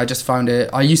click with me. I just found it.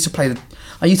 I used to play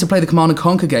the Command and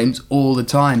Conquer games all the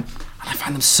time, and I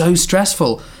find them so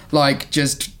stressful. Like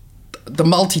just the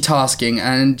multitasking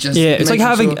and just It's like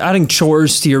adding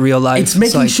chores to your real life. It's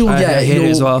making like, sure I hate it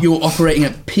as well. you're operating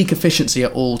at peak efficiency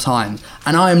at all times,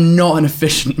 and I am not an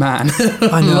efficient man.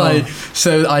 I know.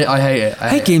 So I hate it. I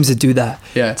hate games that do that.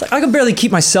 Yeah. It's like I can barely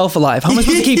keep myself alive. How am I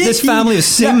supposed to keep this family of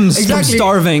Sims from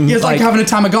starving? Yeah, it's like having a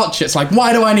Tamagotchi. It's like,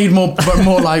 why do I need more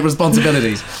like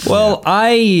responsibilities? Well,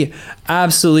 I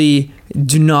absolutely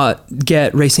do not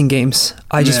get racing games.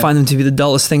 I just find them to be the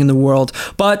dullest thing in the world.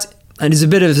 But it is a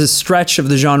bit of a stretch of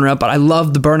the genre, but I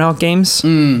love the Burnout games.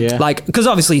 Like, because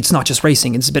obviously it's not just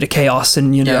racing; it's a bit of chaos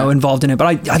and involved in it.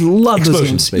 But I love those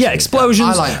games. Basically. Yeah,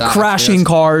 explosions, I like that, crashing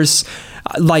cars.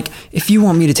 Like, if you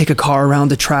want me to take a car around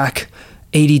the track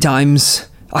 80 times,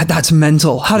 that's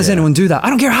mental. How does anyone do that? I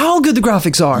don't care how good the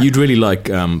graphics are. You'd really like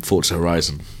Forza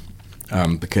Horizon.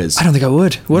 Because I don't think I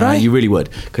would. Would I? You really would,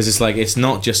 because it's like, it's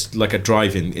not just like a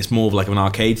drive-in; it's more of like an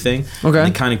arcade thing. Okay. And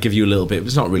they kind of give you a little bit.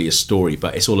 It's not really a story,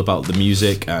 but it's all about the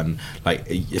music, and like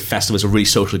festivals, a really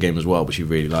social game as well, which you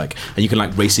really like, and you can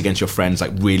like race against your friends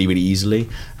like really, really easily.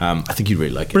 I think you'd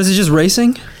really like it. But is it just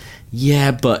racing?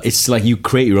 Yeah, but it's like you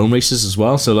create your own races as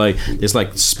well. So like there's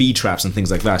like speed traps and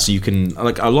things like that. So you can,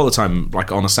 like, a lot of the time,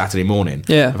 like on a Saturday morning,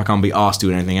 if I can't be asked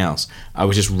doing anything else, I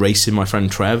was just racing my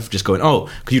friend Trev, just going,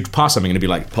 because you'd pass something and it'd be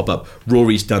like, pop up,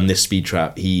 Rory's done this speed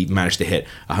trap, he managed to hit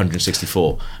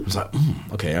 164. I was like,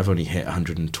 okay, I've only hit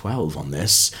 112 on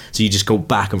this. So you just go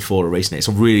back and forth racing it. It's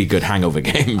a really good hangover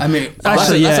game. I mean, that's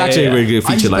actually a really good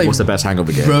feature. Like, what's the best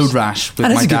hangover game? Road Rash with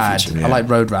That is my a good dad. feature, I like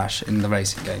Road Rash in the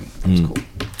racing game. It's cool.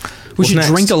 We should next?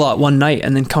 drink a lot one night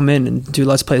and then come in and do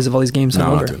let's plays of all these games. No,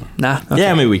 hungover. not doing that. Nah. Okay.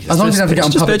 Yeah, maybe we As long as you don't have to get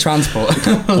on Just public bitch. transport.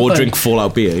 or drink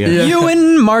Fallout beer. Yeah. Yeah.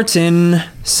 Ewan Martin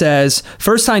says,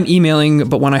 first time emailing,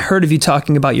 but when I heard of you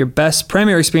talking about your best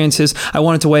premiere experiences, I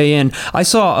wanted to weigh in. I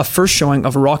saw a first showing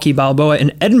of Rocky Balboa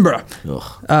in Edinburgh.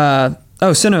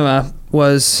 Cinema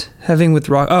was heavy with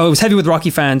it was heavy with Rocky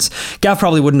fans. Gav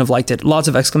probably wouldn't have liked it. Lots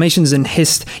of exclamations and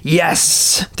hissed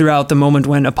yes throughout the moment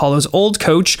when Apollo's old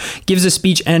coach gives a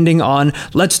speech ending on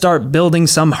 "Let's start building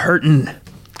some hurtin'."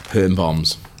 Hurting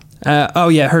bombs.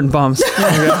 Hurtin' bombs. I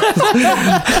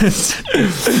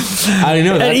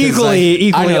know that. And 'cause,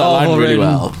 equally I know that line awful really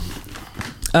written.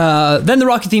 well. Then the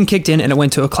Rocky theme kicked in and it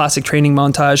went to a classic training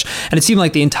montage, and it seemed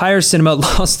like the entire cinema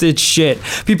lost its shit.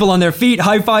 People on their feet,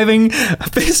 high-fiving,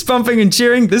 fist pumping and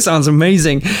cheering. This sounds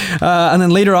amazing. And then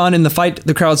later on in the fight,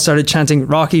 the crowd started chanting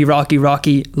Rocky, Rocky,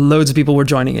 Rocky. Loads of people were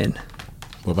joining in.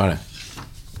 What about it?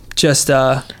 Just,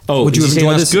 Would you have say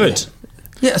enjoyed that's this? good?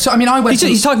 Yeah, so I mean, I went.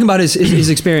 He's talking about his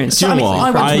experience. Do you know what? I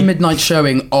went to a midnight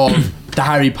showing of the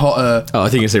Harry Potter. Oh, I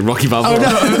think you say Rocky Balboa.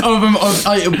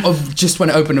 Of just when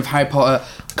it opened of Harry Potter.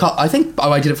 I think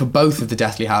I did it for both of the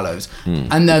Deathly Hallows,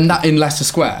 and then that in Leicester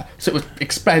Square. So it was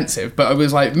expensive, but it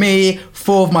was like me,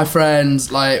 4 of my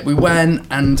friends. Like we went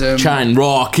and Chan,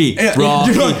 Rocky,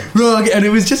 Rocky, and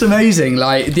it was just amazing.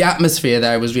 Like the atmosphere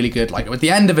there was really good. Like at the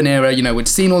end of an era, we'd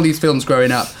seen all these films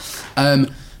growing up.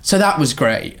 So that was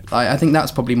great. I think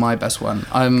that's probably my best one.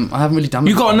 I haven't really done.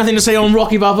 You got nothing to say on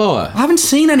Rocky Balboa? I haven't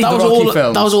seen any of the Rocky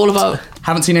films. That was all about.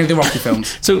 Haven't seen any of the Rocky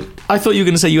films. So I thought you were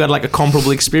going to say you had like a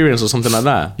comparable experience or something like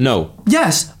that. No.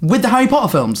 Yes, with the Harry Potter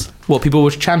films. Well, people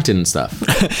were chanting and stuff.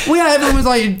 Well, yeah, everyone was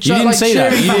like, didn't say that.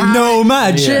 cheering You for didn't- Harry. No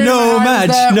match, Cheering no for Harry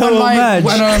match, there no match.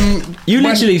 You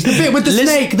literally- the bit with the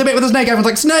snake, everyone's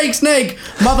like snake,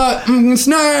 mother,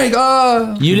 snake.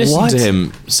 Oh, You listened What? to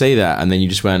him say that, and then you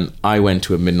just went, "I went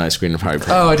to a midnight screening of Harry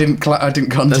Potter." I didn't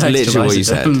contextualize. That's literally what you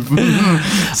said.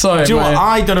 Sorry, Do you know what? man.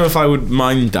 I don't know if I would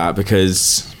mind that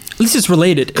because At least it's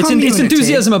related. It's Community.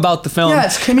 enthusiasm about the film. Yeah,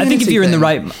 it's I think if community you're in the thing.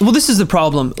 right. Well, this is the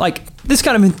problem. Like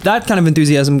that kind of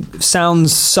enthusiasm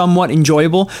sounds somewhat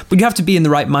enjoyable, but you have to be in the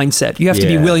right mindset. You have to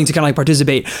be Yeah. willing to kind of like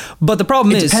participate. But the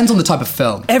problem It is, depends on the type of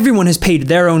film. everyone has paid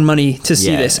their own money to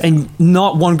see Yeah. this, and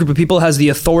not one group of people has the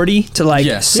authority to like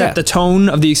Yes. set Yeah. the tone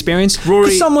of the experience. 'Cause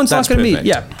Rory, someone's not that's going to be. perfect.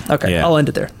 Yeah. Okay. Yeah. I'll end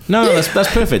it there. no, that's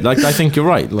perfect. Like I think you're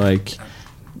right. Like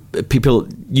people,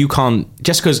 you can't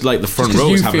just because like the front Just 'cause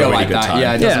row is you having feel a really like good that, time.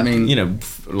 yeah, it doesn't mean-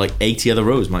 like 80 other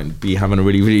rows might be having a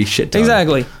really really shit time.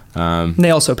 Exactly. They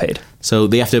also paid. So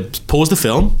they have to pause the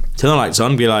film, turn the lights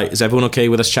on, be like, "Is everyone okay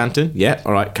with us chanting?" Yeah.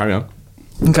 All right, carry on,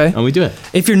 Okay. and we do it.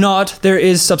 If you're not, there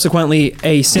is subsequently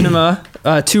a cinema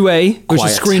 2A, which Quiet.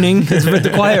 is screening. It's the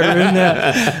quiet room.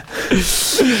 Yeah.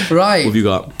 Right. What have you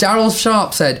got? Daryl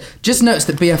Sharp said, just noticed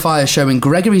that BFI are showing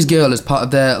Gregory's Girl as part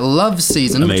of their love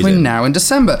season Amazing. between now and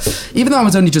December. Even though I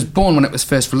was only just born when it was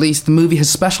first released, the movie has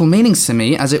special meanings to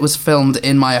me as it was filmed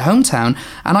in my hometown,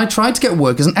 and I tried to get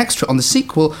work as an extra on the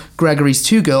sequel, Gregory's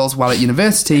Two Girls, while at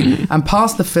university, and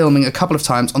passed the filming a couple of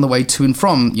times on the way to and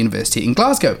from university in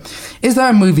Glasgow. Is there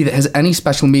a movie that has any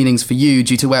special meanings for you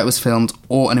due to where it was filmed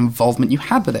or an involvement you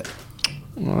had with it?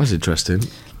 Well, that's interesting.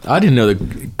 I didn't know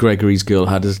that Gregory's Girl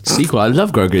had a sequel. I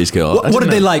love Gregory's Girl. What did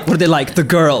they like? What did they like? The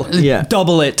girl. Yeah.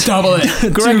 Double it. Double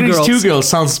it. Gregory's Two Girls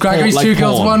sounds Gregory's like Two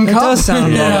Girls, porn. One It Cup. does sound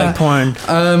a lot Yeah. like porn.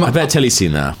 I bet Tilly's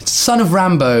seen that. Son of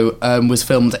Rambo was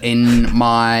filmed in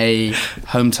my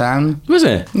hometown. Was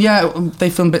it? Yeah, they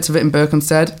filmed bits of it in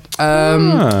Berkhamsted.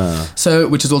 So,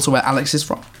 which is also where Alex is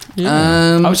from.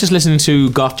 I was just listening to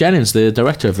Garth Jennings, the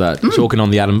director of that, talking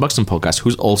on the Adam Buxton podcast,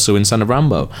 who's also in Son of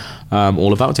Rambo,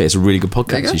 all about it. It's a really good you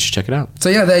podcast. go. You should check it out. So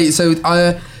yeah,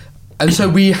 so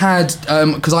we had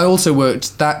because I also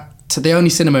worked the only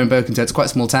cinema in Berkhamsted. It's quite a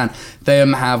small town. They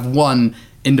have one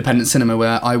independent cinema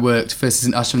where I worked first as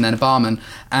an usher and then a barman,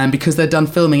 and because they'd done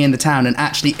filming in the town and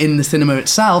actually in the cinema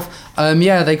itself,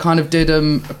 they kind of did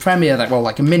a premiere there, well,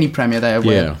 like a mini premiere there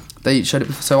where Yeah. they showed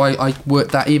it. So I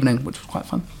worked that evening, which was quite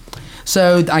fun.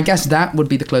 So I guess that would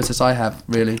be the closest I have,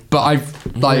 really. But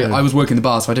I was working the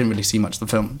bar, so I didn't really see much of the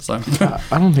film. So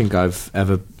I don't think I've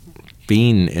ever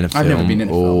been in a film I've never been in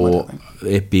a film, I or don't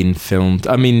think. it been filmed.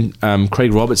 I mean,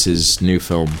 Craig Roberts' new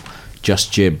film,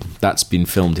 Just Jib, that's been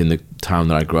filmed in the town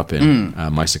that I grew up in,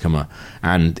 Mysycama.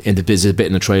 And there's a bit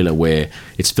in the trailer where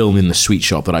it's filmed in the sweet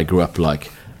shop that I grew up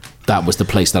like. That was the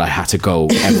place that I had to go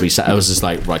every Saturday. I was just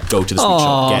like, right, go to the sweet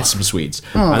shop, get some sweets.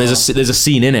 And there's a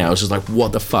scene in it. I was just like,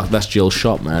 what the fuck? That's Jill's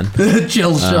shop, man.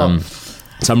 Jill's shop.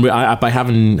 So I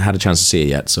haven't had a chance to see it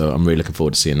yet, so I'm really looking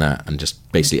forward to seeing that and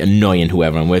just basically annoying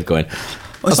whoever I'm with, going,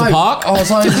 It's a park? Oh,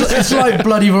 it's like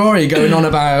bloody Rory going on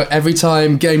about every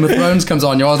time Game of Thrones comes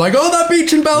on. You're always like, oh, that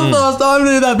beach in Belfast. I'm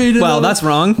near that beach in Well, Belfast. that's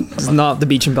wrong. It's not the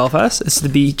beach in Belfast. It's the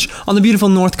beach on the beautiful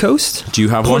north coast. Do you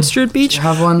have Port one? Stewart Beach. Do you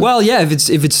have one? Well, yeah. If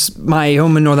it's my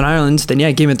home in Northern Ireland, then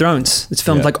yeah, Game of Thrones. It's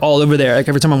filmed Yeah. like all over there. Like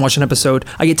every time I watch an episode,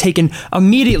 I get taken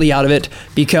immediately out of it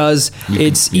because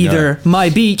it's you know either my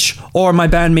beach or my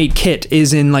bandmate Kit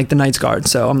is in like the Knights Guard.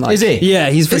 So I'm like, Is he? Yeah,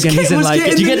 he's This freaking. Kit He's in was like.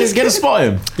 getting Do you get to spot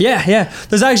him? Yeah.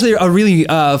 There's actually a really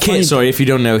funny. Kit, sorry, if you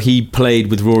don't know, he played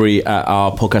with Rory at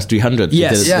our podcast 300.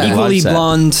 Yes, Yeah. equally live set.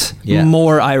 blonde, Yeah.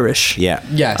 more Irish. Yeah.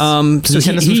 Yes. So you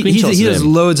send us some screenshots he of does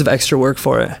him? loads of extra work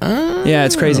for it. Yeah,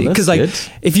 it's crazy. that's Because like, good.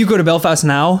 if you go to Belfast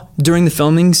now during the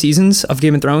filming seasons of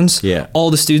Game of Thrones, Yeah. all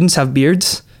the students have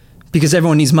beards. Because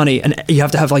everyone needs money, and you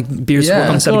have to have like beards to Yeah. work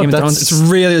on the set of God, Game of Thrones. that's- It's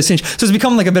really strange. So it's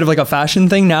become like a bit of like a fashion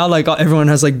thing now. Like everyone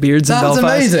has like beards in That's Belfast.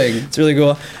 amazing. It's really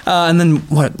cool. And then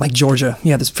what? Like Georgia.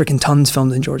 Yeah, there's freaking tons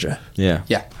filmed in Georgia. Yeah.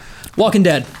 yeah. Walking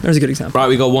Dead. There's a good example. Right,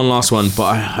 we got one last one, but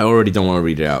I already don't want to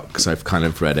read it out because I've kind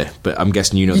of read it. But I'm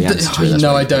guessing you know the answer to it. that's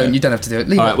No, why I don't. read You it. don't have to do it.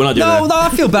 Leave All it. right, we're not doing No, it. no, I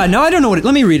feel bad. No, I don't know what it.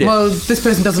 Let me read it. Well, this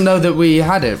person doesn't know that we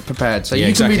had it prepared, so Yeah,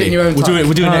 you can read it in your own We'll do time. it.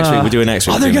 We'll do it next week. We'll do it next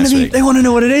week. oh, We'll they're do it gonna next be. week. They want to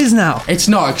know what it is now. It's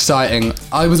not exciting.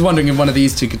 I was wondering if one of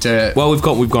these two could do it. Well, we've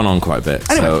gone on quite a bit.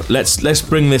 So let's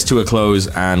bring this to a close,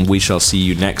 and we shall see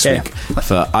you next Yeah. week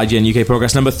for IGN UK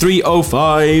Progress number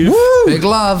 305. Big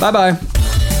love. Bye bye.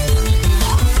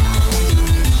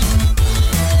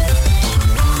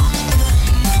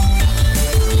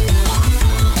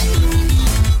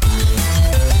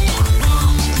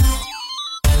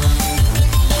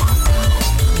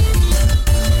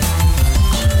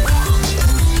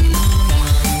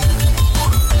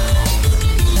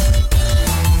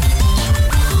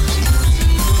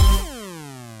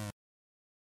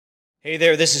 Hey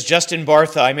there, this is Justin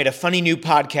Bartha. I made a funny new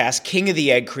podcast, King of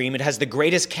the Egg Cream. It has the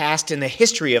greatest cast in the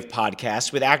history of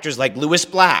podcasts with actors like Louis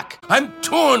Black, I'm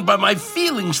torn by my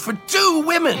feelings for two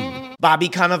women. Bobby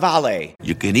Cannavale,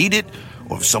 You can eat it,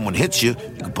 or if someone hits you,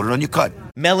 you can put it on your cut.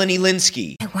 Melanie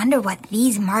Linsky, I wonder what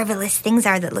these marvelous things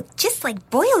are that look just like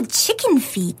boiled chicken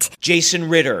feet. Jason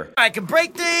Ritter, I can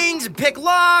break things and pick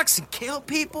locks and kill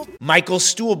people. Michael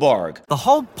Stuhlbarg, The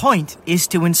whole point is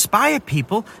to inspire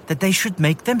people that they should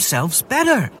make themselves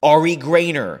better. Ari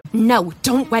Grainer, No,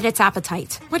 don't whet its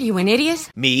appetite. What are you, an idiot?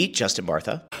 me, Justin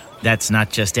Bartha, That's not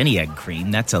just any egg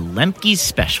cream, that's a Lemke's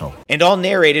special. and all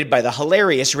narrated by the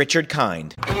hilarious Richard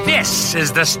Kind. This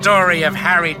is the story of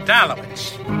Harry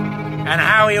Dalowitz and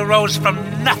how he rose from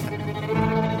nothing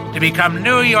to become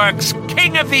New York's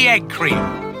King of the Egg Cream.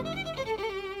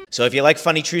 So if you like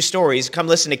funny true stories, come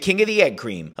listen to King of the Egg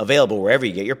Cream, available wherever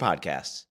you get your podcasts.